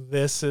real.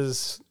 This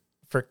is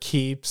for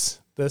keeps.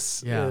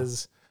 This Yeah.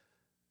 is,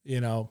 this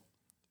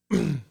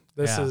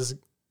Yeah. is,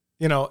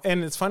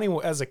 and it's funny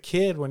as a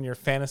kid when you're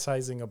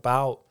fantasizing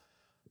about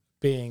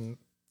being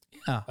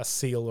Yeah. a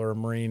SEAL or a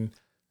Marine.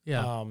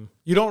 Yeah.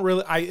 You don't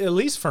really, at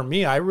least for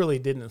me, I really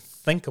didn't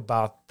think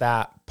about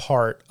that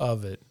part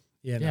of it,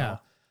 Yeah.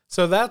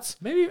 So that's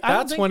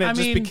when it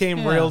just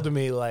became real to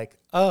me. Like,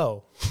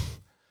 oh,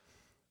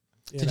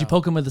 Did you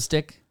poke him with a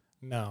stick?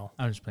 No.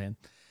 I'm just playing.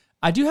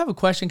 I do have a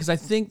question because I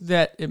think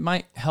that it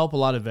might help a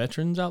lot of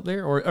veterans out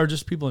there or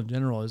just people in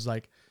general is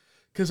like,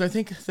 because I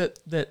think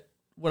that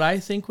what I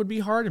think would be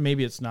hard, and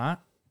maybe it's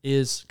not,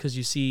 is because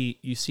you see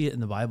it in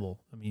the Bible.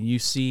 I mean, you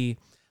see,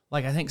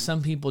 like, I think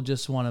some people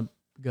just want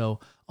to go,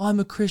 oh, I'm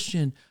a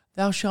Christian.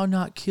 Thou shalt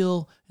not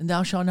kill and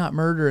thou shalt not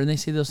murder. And they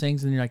say those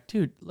things and you're like,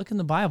 dude, look in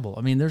the Bible.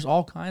 I mean, there's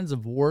all kinds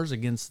of wars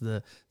against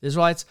the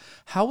Israelites.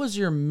 How was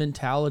your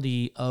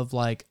mentality of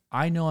like,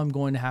 I know I'm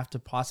going to have to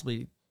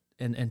possibly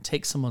and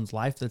take someone's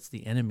life that's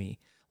the enemy?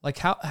 Like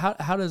how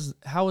is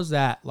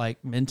that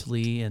like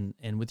mentally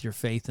and with your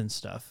faith and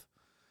stuff?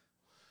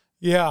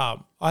 Yeah,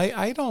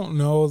 I don't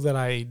know that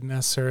I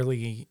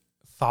necessarily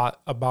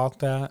thought about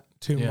that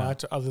too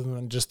much other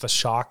than just the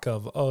shock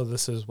of, oh,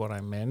 this is what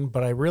I'm in.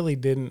 But I really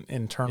didn't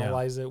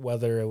internalize it,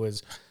 whether it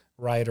was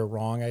right or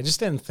wrong. I just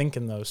didn't think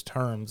in those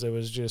terms. It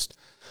was just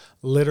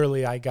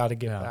literally I got to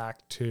get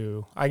back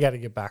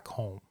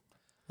home.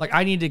 Like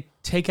I need to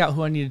take out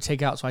who I need to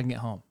take out so I can get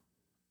home,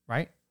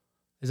 right?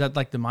 Is that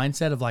like the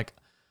mindset of like,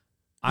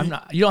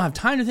 you don't have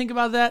time to think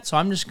about that. So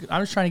I'm just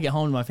trying to get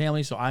home to my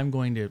family. So I'm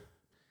going to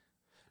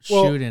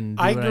shoot and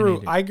do what I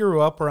need to. I grew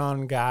up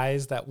around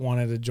guys that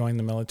wanted to join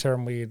the military,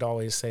 and we'd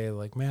always say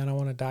like, man, I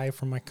want to die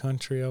for my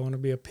country. I want to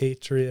be a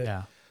patriot.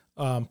 Yeah.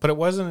 But it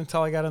wasn't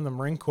until I got in the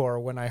Marine Corps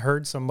when I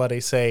heard somebody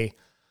say,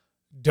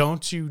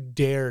 don't you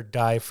dare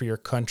die for your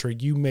country.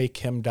 You make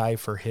him die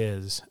for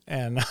his.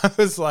 And I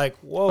was like,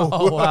 whoa.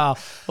 Oh, wow.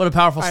 What a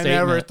powerful statement. I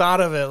never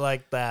thought of it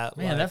like that.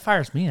 Man, that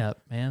fires me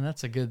up, man.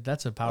 That's a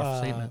powerful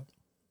statement.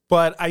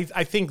 But I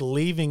think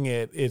leaving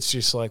it's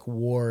just like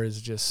war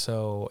is just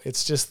so,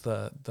 it's just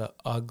the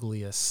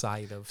ugliest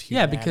side of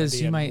humanity because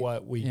you might,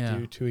 what we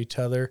do to each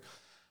other.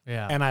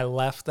 Yeah. And I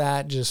left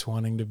that just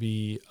wanting to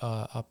be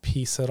a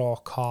peace at all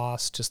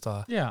costs, just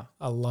a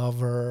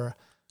lover,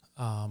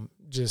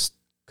 just.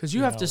 Because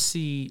you had to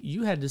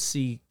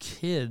see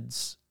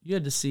kids,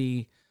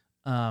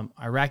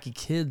 Iraqi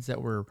kids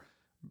that were,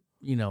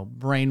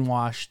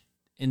 brainwashed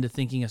into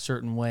thinking a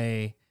certain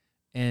way.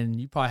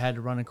 And you probably had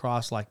to run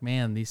across like,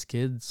 man, these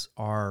kids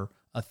are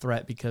a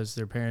threat because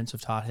their parents have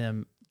taught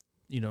them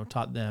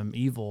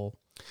evil.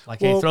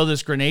 Like, hey, throw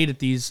this grenade at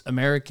these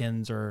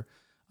Americans. Or,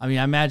 I mean,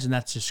 I imagine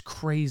that's just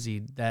crazy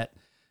that,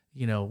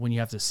 when you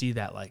have to see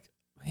that, like,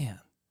 man.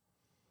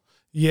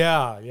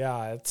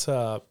 Yeah.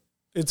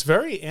 It's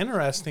very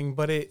interesting,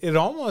 but it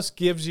almost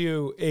gives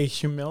you a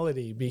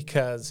humility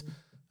because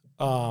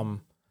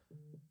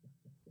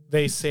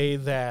they say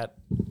that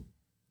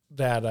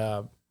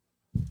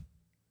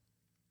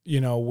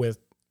with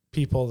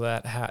people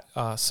that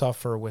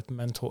suffer with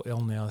mental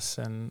illness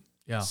and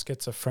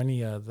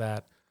schizophrenia,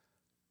 that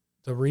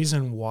the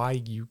reason why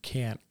you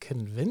can't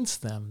convince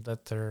them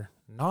that they're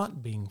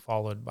not being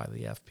followed by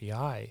the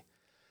FBI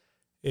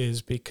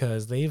is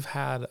because they've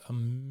had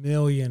 1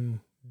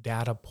 million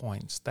data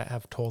points that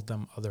have told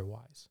them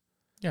otherwise.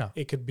 Yeah.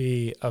 It could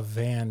be a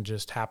van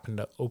just happened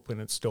to open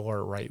its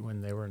door right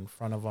when they were in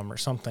front of them or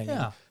something.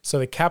 Yeah. So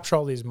they capture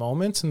all these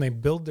moments and they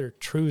build their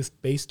truth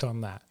based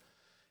on that.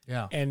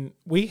 Yeah. And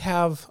we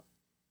have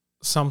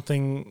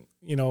something,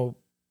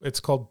 it's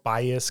called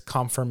bias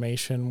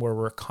confirmation, where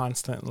we're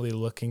constantly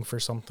looking for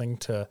something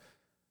to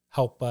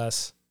help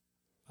us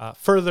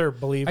further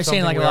believe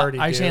something we already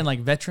do. Are you saying like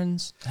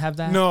veterans have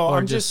that? No, or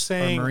I'm just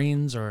saying or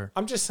Marines or.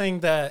 I'm just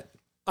saying that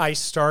I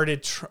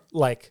started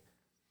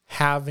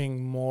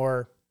having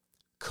more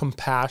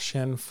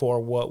compassion for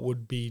what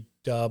would be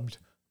dubbed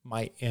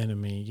my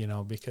enemy,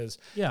 because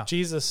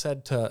Jesus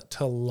said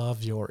to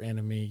love your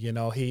enemy.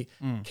 He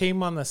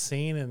came on the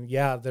scene and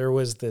there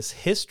was this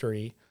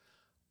history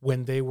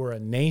when they were a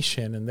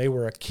nation and they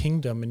were a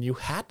kingdom and you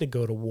had to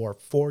go to war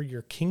for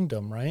your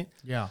kingdom, right?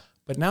 Yeah.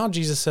 But now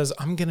Jesus says,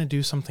 I'm going to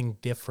do something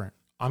different.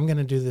 I'm going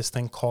to do this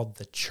thing called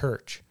the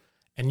church.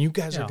 And you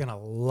guys are going to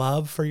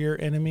love for your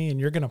enemy and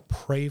you're going to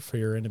pray for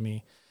your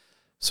enemy.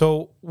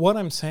 So what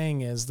I'm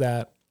saying is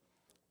that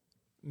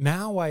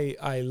now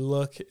I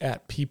look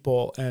at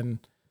people and,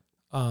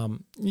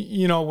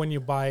 you know, when you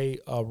buy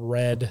a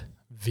red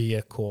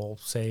vehicle,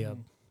 say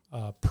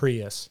a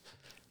Prius,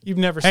 you've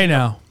never seen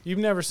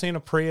a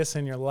Prius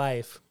in your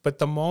life, but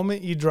the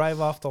moment you drive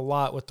off the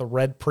lot with the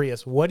red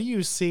Prius, what do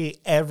you see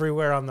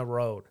everywhere on the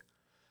road?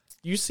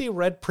 You see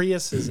red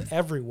Priuses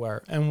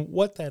everywhere. And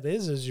what that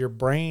is your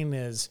brain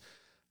is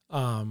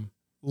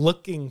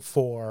looking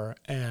for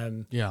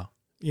and,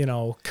 you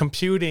know,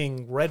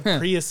 computing red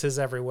Priuses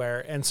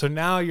everywhere. And so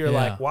now you're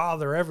like, wow,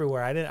 they're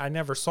everywhere. I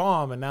never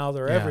saw them, and now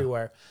they're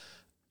everywhere.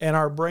 And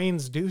our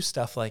brains do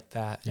stuff like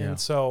that. Yeah. And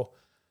so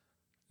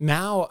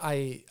now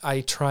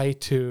I try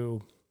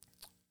to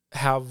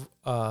have,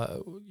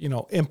 you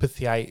know,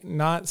 empathy.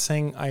 Not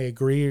saying I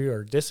agree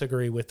or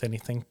disagree with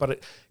anything,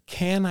 but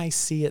can I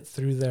see it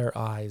through their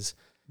eyes?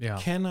 Yeah.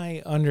 Can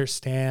I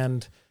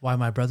understand why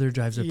my brother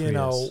drives a Prius? You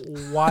know,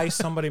 why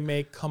somebody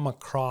may come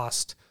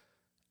across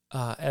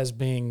as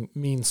being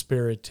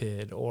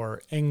mean-spirited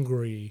or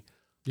angry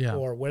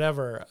or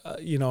whatever,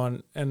 you know,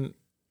 and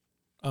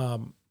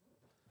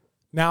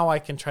now I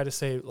can try to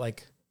say,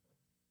 like,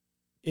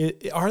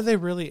 are they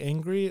really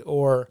angry,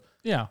 or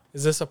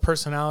is this a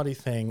personality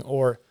thing,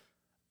 or,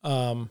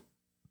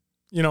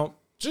 you know,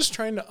 just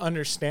trying to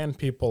understand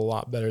people a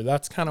lot better.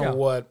 That's kind of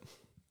what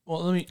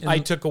I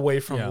took away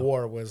from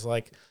war was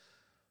like,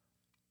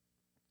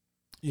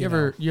 you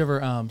ever,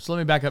 so let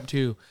me back up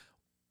too.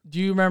 Do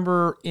you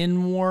remember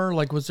in war,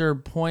 like, was there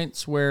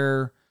points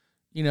where,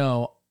 you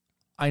know,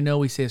 I know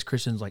we say as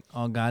Christians, like,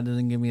 oh, God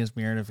doesn't give me a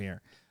spirit of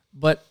fear,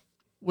 but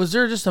was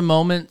there just a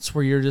moments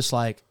where you're just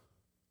like,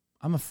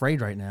 I'm afraid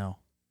right now?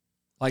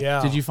 Like,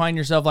 did you find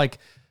yourself like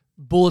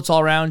bullets all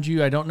around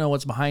you? I don't know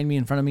what's behind me,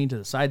 in front of me, to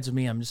the sides of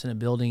me. I'm just in a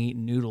building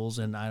eating noodles,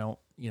 and I don't,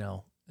 you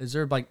know, is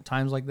there like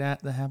times like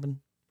that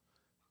happen?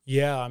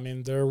 Yeah. I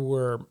mean,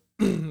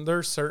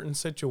 there's certain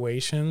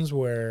situations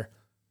where,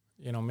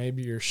 you know,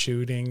 maybe you're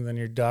shooting, then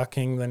you're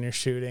ducking, then you're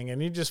shooting,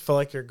 and you just feel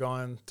like you're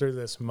going through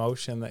this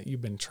motion that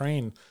you've been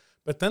trained.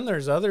 But then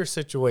there's other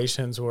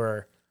situations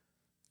where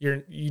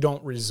you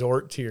don't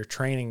resort to your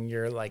training.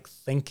 You're like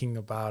thinking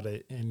about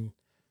it, and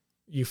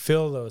you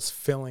feel those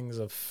feelings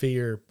of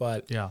fear.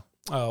 But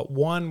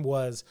one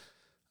was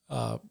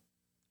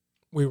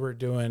we were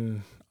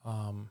doing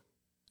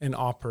an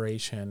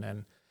operation,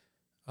 and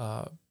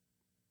I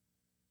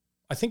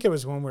think it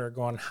was when we were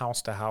going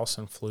house to house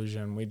in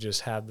Fallujah. We just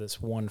had this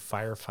one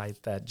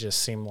firefight that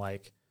just seemed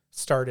like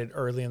started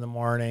early in the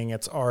morning.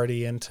 It's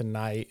already into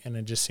night, and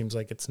it just seems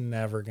like it's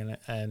never going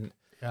to end.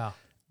 Yeah.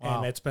 Wow.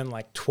 And it's been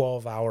like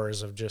 12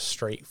 hours of just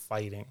straight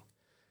fighting.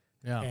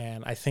 Yeah.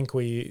 And I think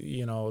they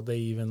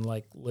even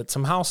like lit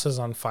some houses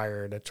on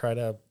fire to try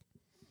to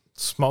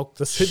smoke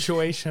the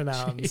situation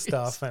out and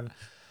stuff.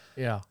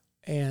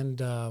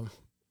 And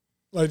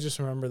I just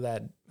remember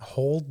that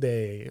whole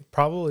day,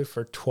 probably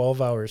for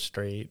 12 hours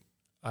straight,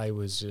 I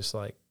was just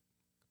like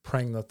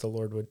praying that the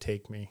Lord would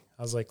take me.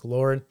 I was like,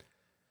 Lord,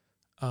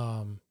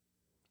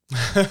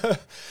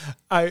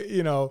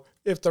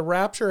 if the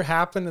rapture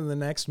happened in the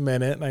next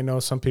minute, and I know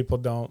some people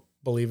don't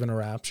believe in a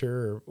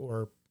rapture,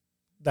 or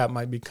that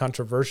might be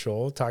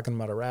controversial talking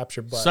about a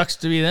rapture, but sucks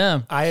to be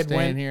them. I had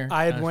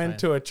went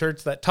to a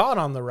church that taught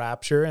on the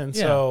rapture. And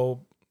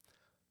so,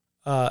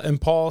 and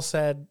Paul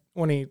said,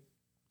 when he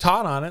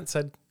taught on it,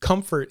 said,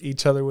 comfort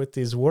each other with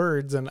these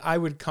words. And I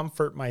would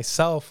comfort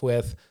myself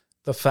with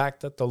the fact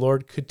that the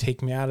Lord could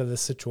take me out of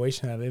this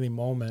situation at any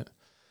moment.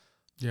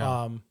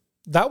 Yeah.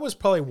 That was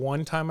probably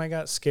one time I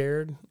got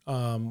scared,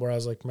 where I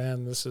was like,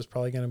 man, this is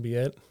probably going to be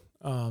it.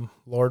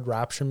 Lord,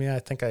 rapture me. I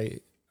think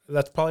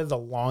that's probably the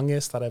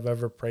longest that I've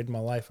ever prayed in my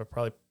life. I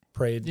probably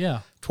prayed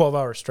 12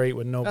 hours straight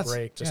with no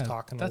break, just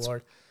talking to the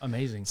Lord.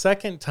 Amazing.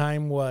 Second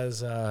time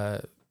was,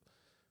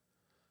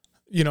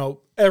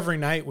 every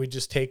night we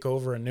just take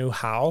over a new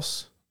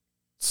house,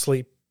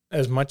 sleep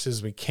as much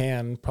as we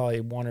can,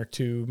 probably 1 or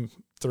 2,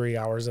 3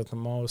 hours at the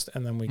most.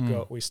 And then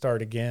we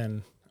start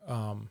again.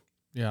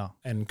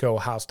 And go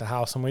house to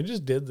house. And we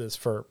just did this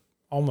for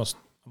almost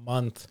a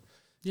month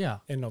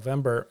in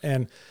November.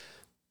 And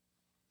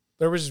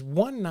there was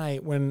one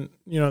night when,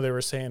 they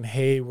were saying,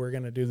 hey, we're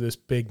going to do this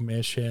big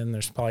mission.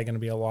 There's probably going to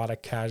be a lot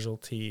of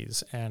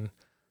casualties. And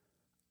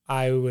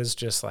I was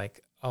just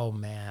like, oh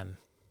man,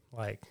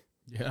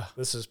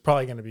 this is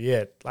probably going to be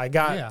it. I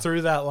got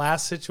through that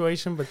last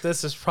situation, but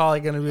this is probably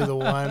going to be the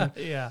one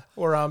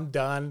where I'm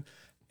done.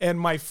 And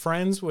my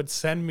friends would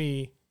send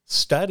me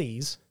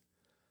studies.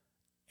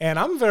 And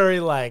I'm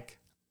very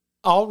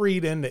I'll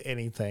read into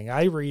anything.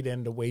 I read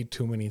into way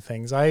too many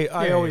things.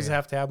 I always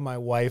have to have my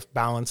wife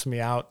balance me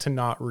out to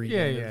not read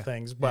into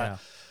things. But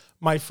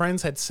my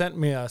friends had sent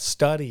me a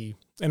study,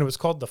 and it was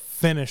called The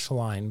Finish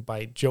Line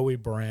by Joey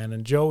Baran.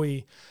 And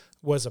Joey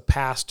was a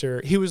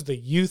pastor. He was the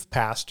youth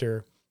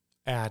pastor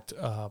at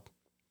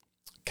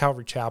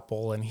Calvary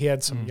Chapel, and he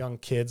had some young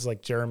kids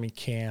like Jeremy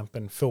Camp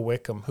and Phil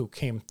Wickham who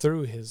came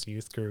through his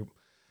youth group.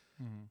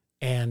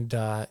 And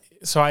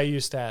so I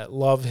used to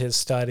love his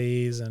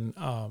studies and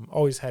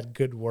always had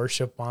good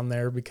worship on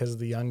there because of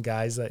the young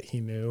guys that he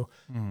knew.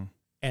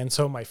 And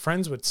so my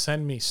friends would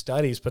send me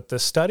studies, but the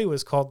study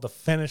was called The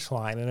Finish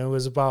Line, and it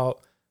was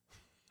about,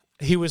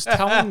 he was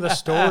telling the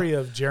story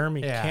of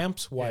Jeremy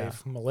Camp's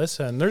wife,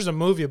 Melissa, and there's a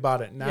movie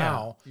about it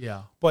now.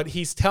 But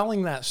he's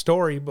telling that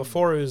story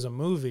before it was a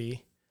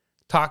movie,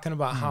 talking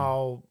about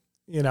how,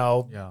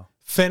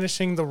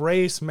 finishing the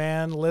race,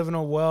 man, living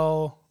a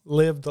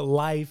well-lived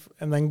life,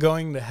 and then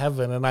going to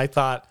heaven. And I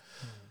thought,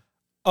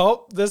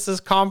 oh, this is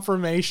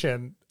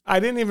confirmation.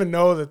 I didn't even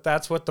know that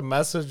that's what the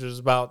message was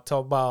about till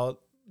about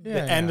the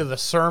end of the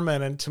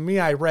sermon. And to me,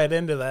 I read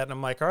into that, and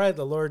I'm like, all right,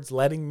 the Lord's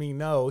letting me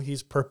know.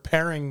 He's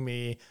preparing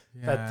me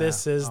that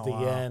this is the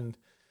end.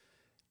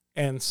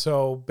 And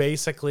so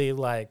basically,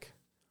 like,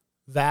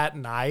 that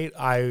night,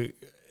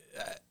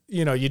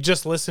 you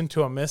just listen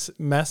to a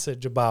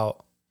message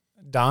about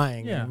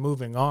dying and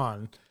moving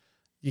on.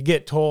 You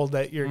get told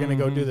that you're going to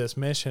go do this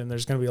mission.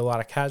 There's going to be a lot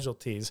of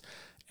casualties.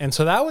 And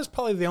so that was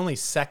probably the only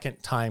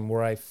second time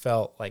where I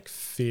felt like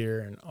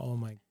fear and,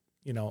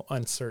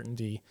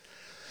 uncertainty.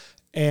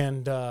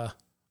 And the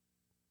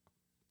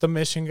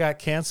mission got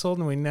canceled,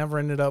 and we never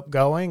ended up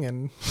going.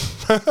 And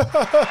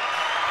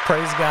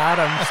praise God,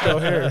 I'm still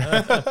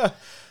here.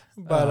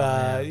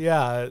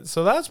 But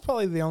so that's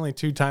probably the only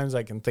two times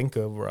I can think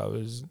of where I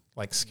was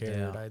like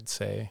scared, I'd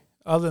say.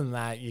 Other than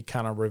that, you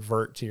kind of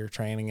revert to your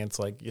training. It's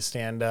like you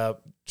stand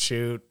up,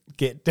 shoot,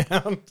 get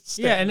down.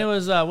 And it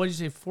was, what did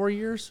you say, 4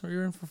 years? Or you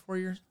were in for 4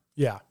 years?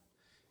 Yeah.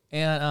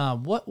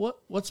 And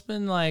what's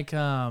been like,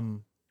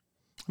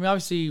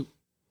 obviously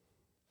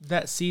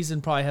that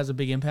season probably has a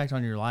big impact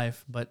on your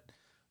life, but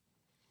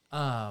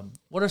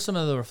what are some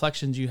of the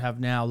reflections you have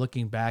now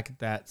looking back at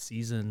that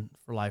season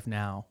for life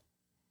now?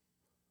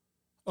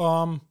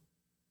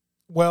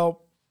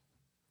 Well,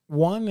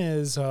 one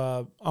is,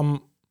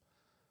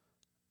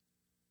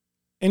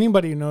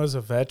 anybody who knows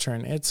a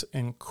veteran, it's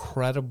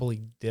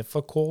incredibly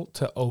difficult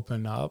to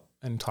open up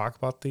and talk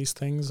about these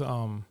things.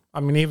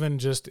 Even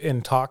just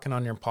in talking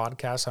on your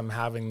podcast, I'm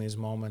having these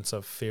moments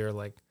of fear,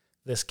 like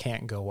this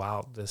can't go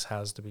out. This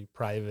has to be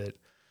private.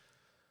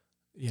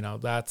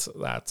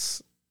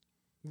 That's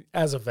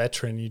as a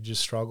veteran, you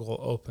just struggle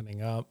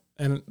opening up.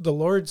 And the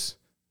Lord's,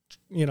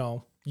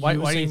 why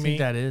do you think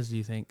that is? Do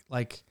you think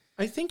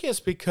I think it's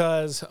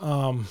because,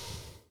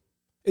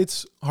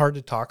 it's hard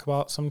to talk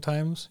about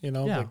sometimes,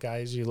 the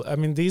guys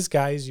these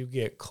guys you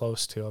get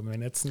close to.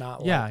 It's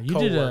not like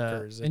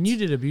coworkers. You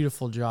did a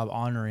beautiful job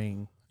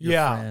honoring your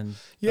friend.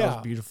 That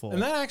was beautiful.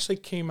 And that actually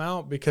came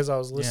out because I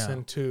was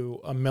listening to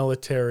a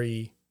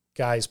military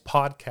guy's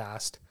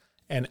podcast,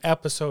 and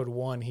episode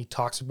 1, he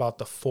talks about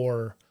the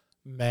 4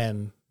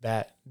 men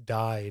that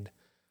died.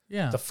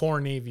 The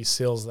 4 Navy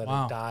SEALs that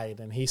had died.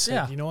 And he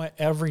said, you know what?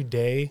 Every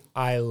day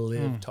I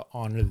live to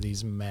honor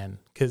these men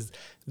because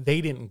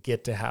they didn't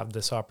get to have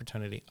this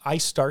opportunity. I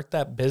start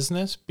that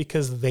business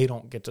because they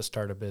don't get to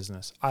start a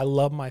business. I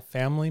love my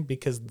family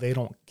because they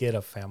don't get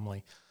a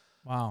family.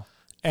 Wow.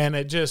 And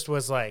it just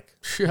was like,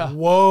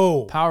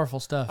 whoa.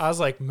 Powerful stuff. I was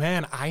like,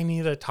 man, I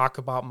need to talk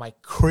about my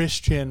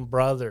Christian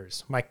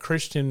brothers, my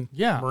Christian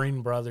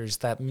Marine brothers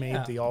that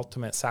made the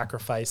ultimate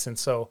sacrifice. And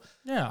so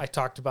I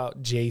talked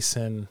about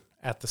Jason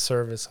at the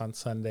service on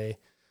Sunday.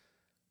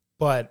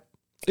 But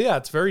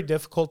it's very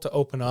difficult to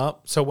open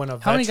up. So when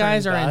how many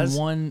guys are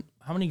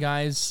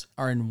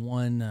in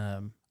one?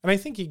 And I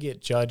think you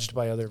get judged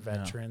by other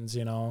veterans.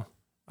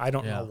 I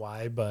don't know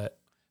why, but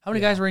how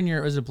many guys were in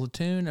your? Was it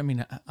platoon?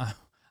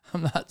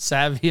 I'm not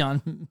savvy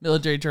on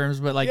military terms,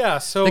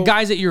 but so the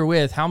guys that you're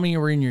with, how many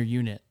were in your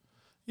unit?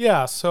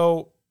 Yeah,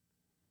 so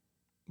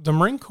the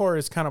Marine Corps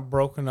is kind of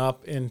broken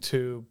up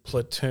into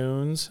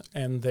platoons,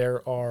 and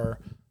there are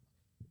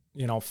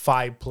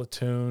 5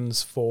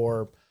 platoons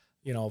for,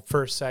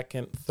 first,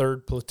 second,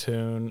 third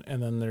platoon.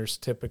 And then there's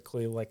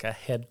typically like a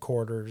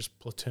headquarters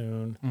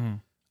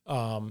platoon.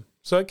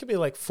 So it could be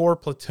like 4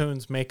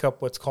 platoons make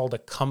up what's called a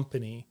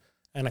company.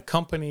 And a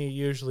company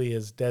usually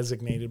is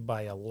designated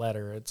by a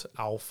letter. It's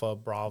Alpha,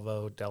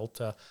 Bravo,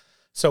 Delta.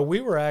 So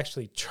we were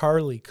actually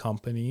Charlie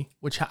Company.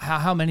 Which,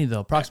 how many though?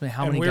 Approximately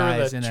how many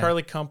guys? We were the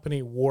Charlie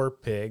Company War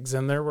Pigs.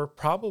 And there were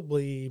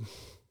probably,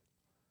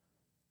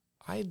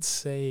 I'd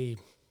say,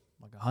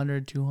 like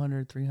 100,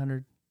 200,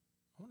 300?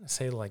 I want to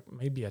say like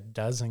maybe a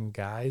dozen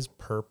guys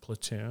per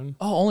platoon.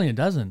 Oh, only a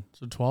dozen.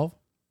 So 12?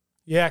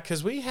 Yeah,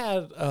 because we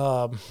had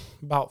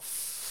about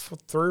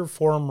 3 or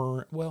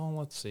 4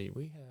 let's see.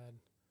 We had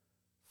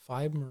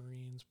 5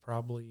 Marines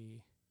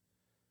probably,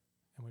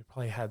 and we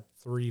probably had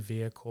 3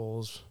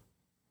 vehicles.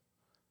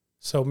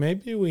 So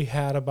maybe we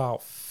had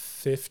about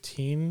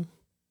 15.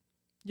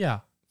 Yeah.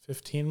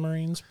 15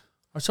 Marines.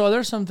 So are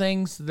there some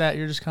things that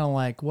you're just kind of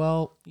like,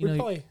 well, we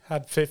probably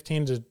had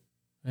 15 to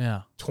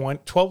 20,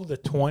 12 to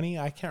 20.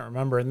 I can't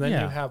remember. And then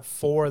you have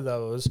 4 of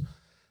those.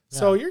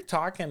 So you're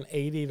talking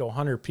 80 to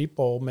 100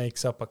 people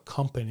makes up a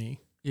company.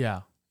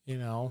 Yeah.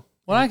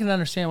 Well, I can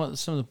understand what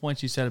some of the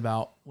points you said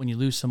about when you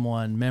lose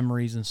someone,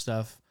 memories and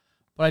stuff.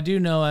 But I do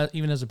know,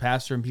 even as a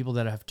pastor and people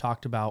that have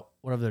talked about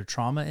whatever their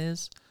trauma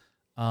is,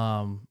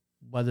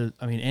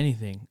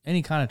 anything,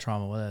 any kind of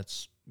trauma, whether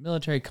it's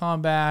military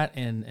combat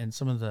and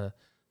some of the,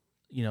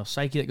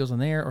 psyche that goes on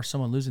there, or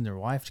someone losing their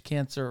wife to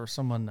cancer, or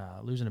someone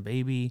losing a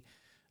baby,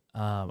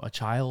 a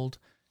child.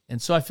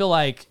 And so I feel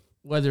like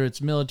whether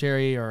it's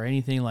military or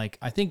anything, like,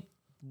 I think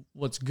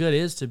what's good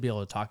is to be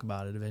able to talk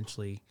about it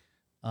eventually,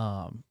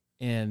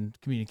 and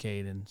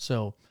communicate. And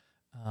so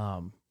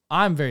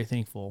I'm very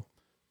thankful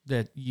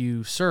that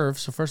you serve.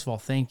 So first of all,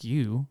 thank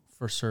you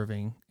for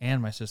serving,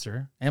 and my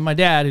sister and my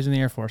dad, who's in the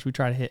Air Force. We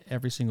try to hit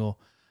every single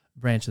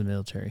branch of the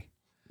military.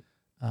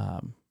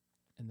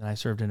 And then I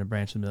served in a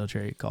branch of the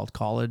military called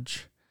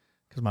college,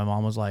 because my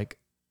mom was like,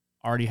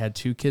 already had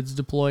 2 kids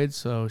deployed.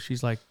 So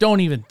she's like, don't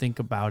even think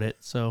about it.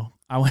 So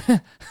I went,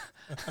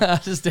 I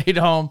just stayed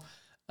home.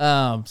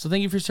 So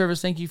thank you for your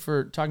service. Thank you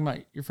for talking about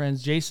your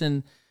friends.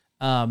 Jason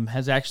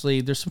has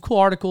actually, there's some cool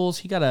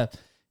articles.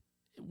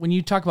 When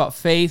you talk about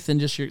faith and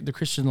just the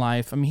Christian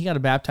life, I mean, he got to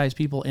baptize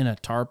people in a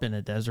tarp in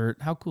a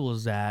desert. How cool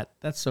is that?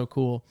 That's so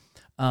cool.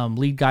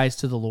 Lead guys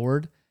to the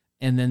Lord.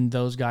 And then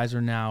those guys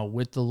are now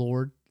with the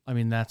Lord. I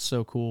mean, that's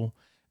so cool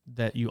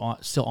that you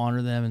still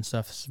honor them and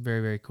stuff. It's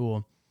very, very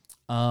cool.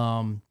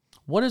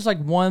 What is like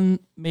one,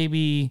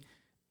 maybe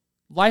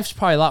life's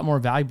probably a lot more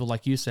valuable.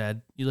 Like you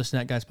said, you listen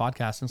to that guy's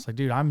podcast and it's like,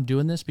 dude, I'm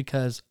doing this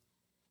because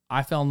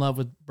I fell in love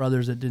with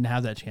brothers that didn't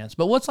have that chance.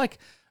 But what's like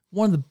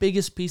one of the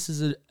biggest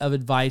pieces of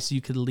advice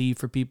you could leave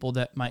for people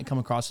that might come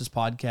across this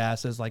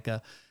podcast as like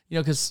a,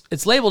 because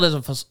it's labeled as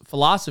a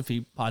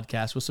philosophy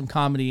podcast with some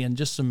comedy and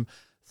just some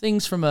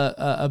things from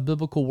a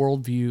biblical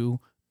worldview,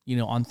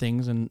 on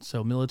things. And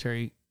so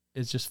military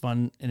is just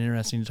fun and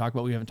interesting to talk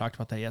about. We haven't talked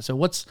about that yet. So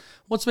what's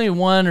maybe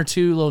 1 or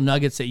 2 little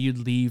nuggets that you'd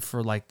leave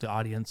for like the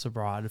audience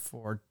abroad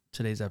for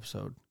today's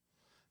episode?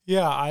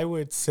 Yeah, I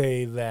would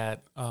say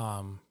that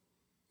no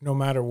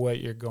matter what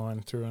you're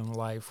going through in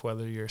life,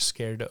 whether you're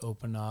scared to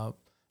open up,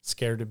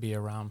 scared to be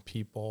around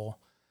people,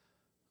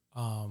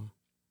 I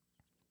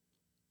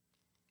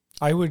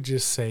would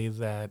just say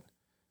that,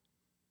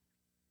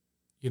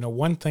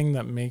 one thing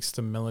that makes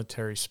the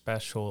military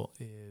special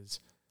is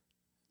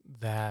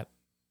that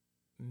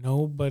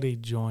nobody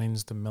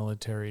joins the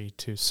military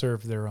to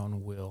serve their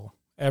own will.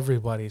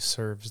 Everybody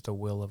serves the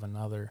will of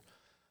another.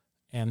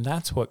 And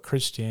that's what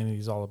Christianity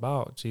is all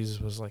about. Jesus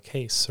was like,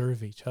 hey,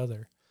 serve each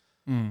other.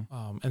 And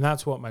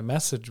that's what my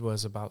message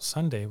was about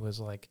Sunday, was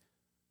like,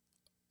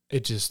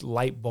 it just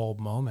light bulb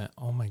moment.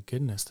 Oh my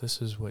goodness,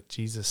 this is what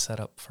Jesus set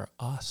up for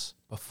us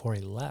before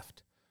he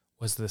left,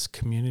 was this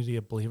community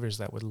of believers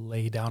that would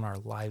lay down our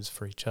lives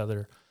for each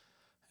other.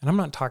 And I'm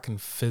not talking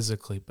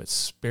physically, but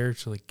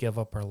spiritually give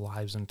up our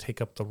lives and take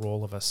up the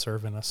role of a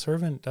servant. A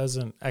servant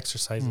doesn't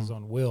exercise his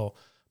own will.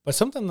 But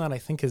something that I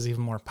think is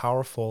even more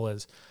powerful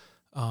is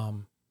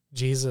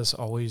Jesus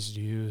always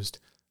used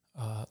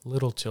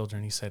little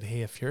children. He said,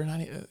 hey, if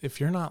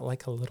you're not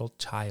like a little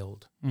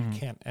child, you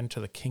can't enter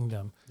the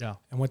kingdom. Yeah.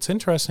 And what's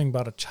interesting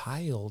about a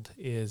child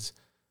is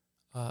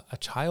a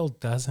child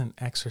doesn't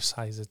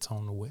exercise its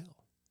own will.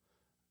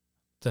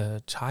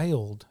 The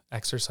child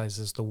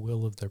exercises the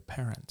will of their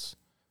parents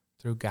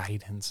through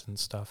guidance and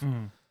stuff.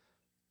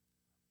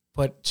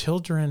 But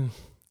children,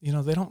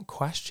 they don't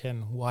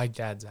question why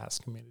dad's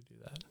asking me to do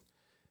that.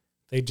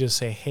 They just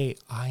say, hey,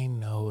 I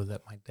know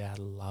that my dad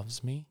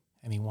loves me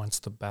and he wants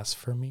the best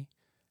for me.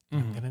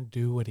 I'm going to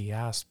do what he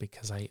asked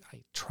because I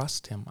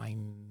trust him. I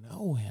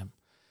know him.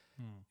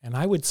 And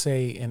I would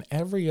say in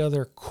every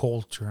other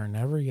culture and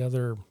every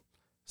other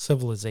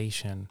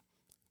civilization,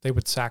 they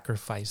would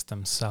sacrifice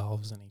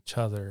themselves and each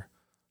other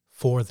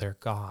for their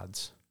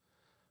gods.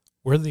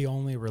 We're the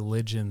only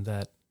religion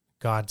that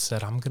God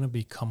said, I'm going to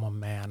become a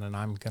man and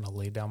I'm going to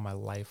lay down my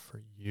life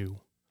for you.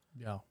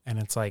 Yeah. And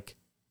it's like,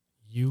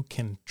 you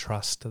can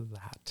trust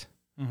that.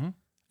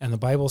 And the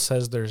Bible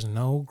says there's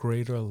no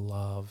greater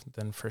love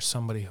than for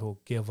somebody who will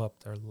give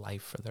up their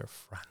life for their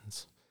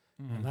friends.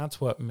 And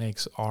that's what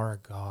makes our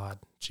God,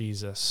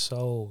 Jesus,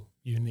 so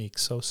unique,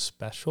 so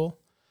special,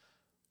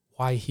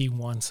 why he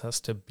wants us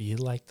to be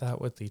like that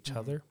with each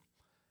other.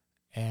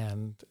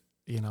 And,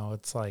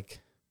 it's like,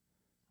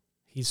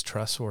 he's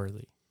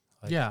trustworthy.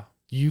 Like, Yeah.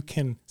 You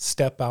can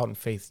step out in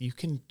faith. You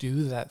can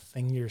do that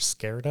thing you're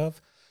scared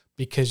of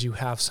because you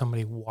have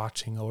somebody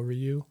watching over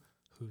you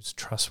who's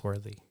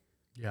trustworthy.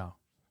 Yeah.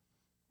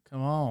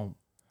 Come on.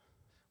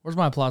 Where's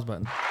my applause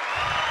button?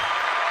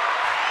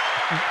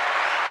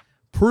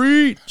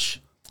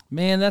 Preach.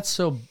 Man, that's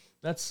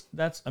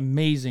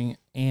amazing.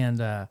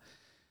 And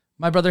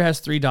my brother has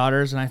 3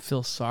 daughters, and I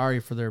feel sorry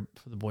for the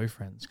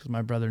boyfriends, because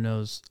my brother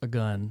knows a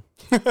gun.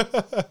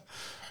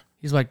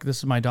 He's like, this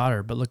is my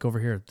daughter, but look over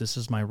here. This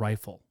is my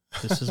rifle.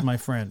 This is my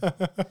friend.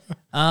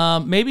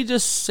 Maybe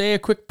just say a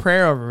quick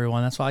prayer over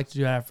everyone. That's what I like to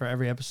do after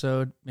every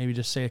episode. Maybe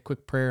just say a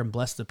quick prayer and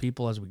bless the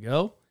people as we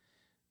go.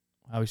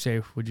 I would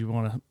say, would you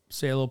want to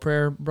say a little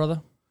prayer,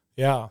 brother?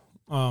 Yeah.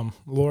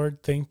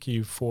 Lord, thank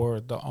you for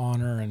the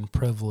honor and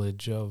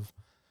privilege of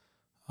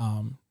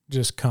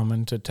just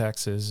coming to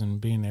Texas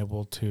and being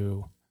able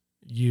to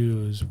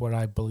use what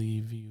I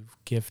believe you've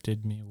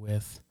gifted me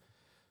with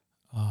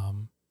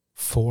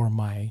for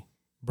my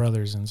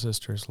brothers and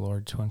sisters,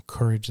 Lord, to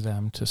encourage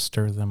them, to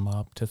stir them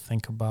up, to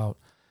think about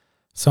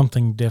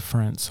something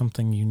different,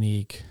 something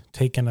unique,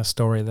 taking a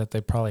story that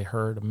they probably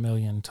heard a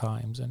million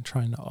times and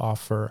trying to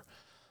offer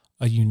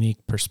a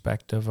unique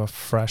perspective, a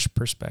fresh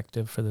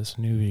perspective for this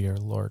new year,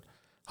 Lord.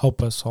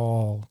 Help us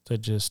all to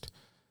just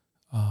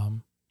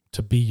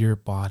to be your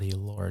body,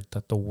 Lord,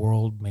 that the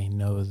world may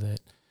know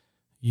that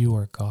you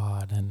are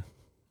God. And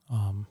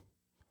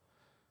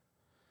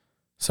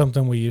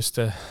something we used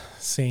to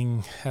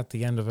sing at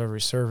the end of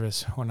every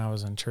service when I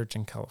was in church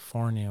in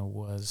California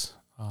was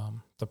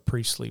the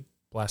priestly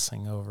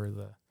blessing over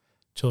the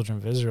children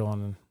of Israel,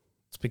 and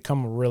it's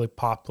become a really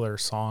popular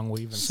song.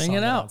 We even Sing sung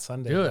it out on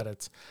Sunday, do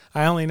but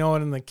I only know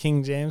it in the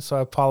King James, so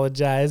I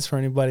apologize for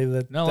anybody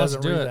that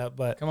doesn't read that.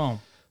 But come on,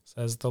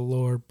 says the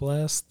Lord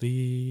bless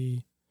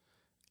thee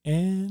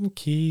and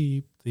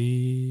keep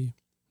thee.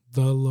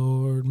 The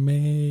Lord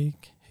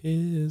make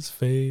his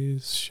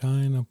face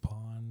shine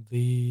upon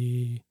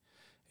thee,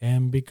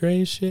 and be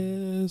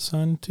gracious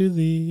unto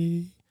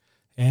thee,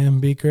 and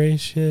be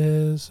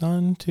gracious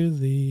unto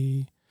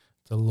thee.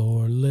 The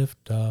Lord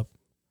lift up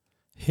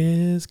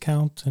his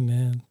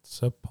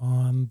countenance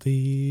upon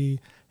thee,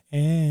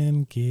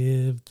 and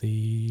give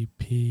thee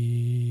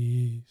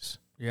peace.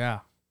 yeah,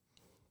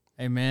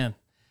 amen.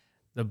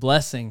 The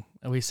blessing,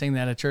 we sing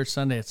that at church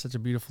Sunday. It's such a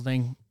beautiful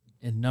thing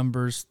in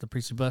Numbers, the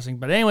priestly blessing.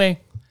 But anyway,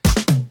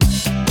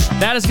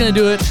 that is going to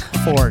do it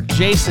for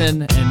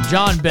Jason and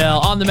John Bell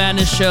on The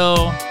Madness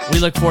Show. We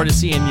look forward to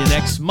seeing you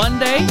next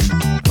Monday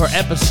for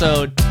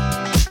episode,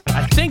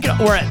 I think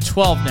we're at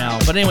 12 now.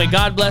 But anyway,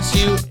 God bless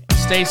you,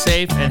 stay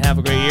safe, and have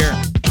a great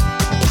year.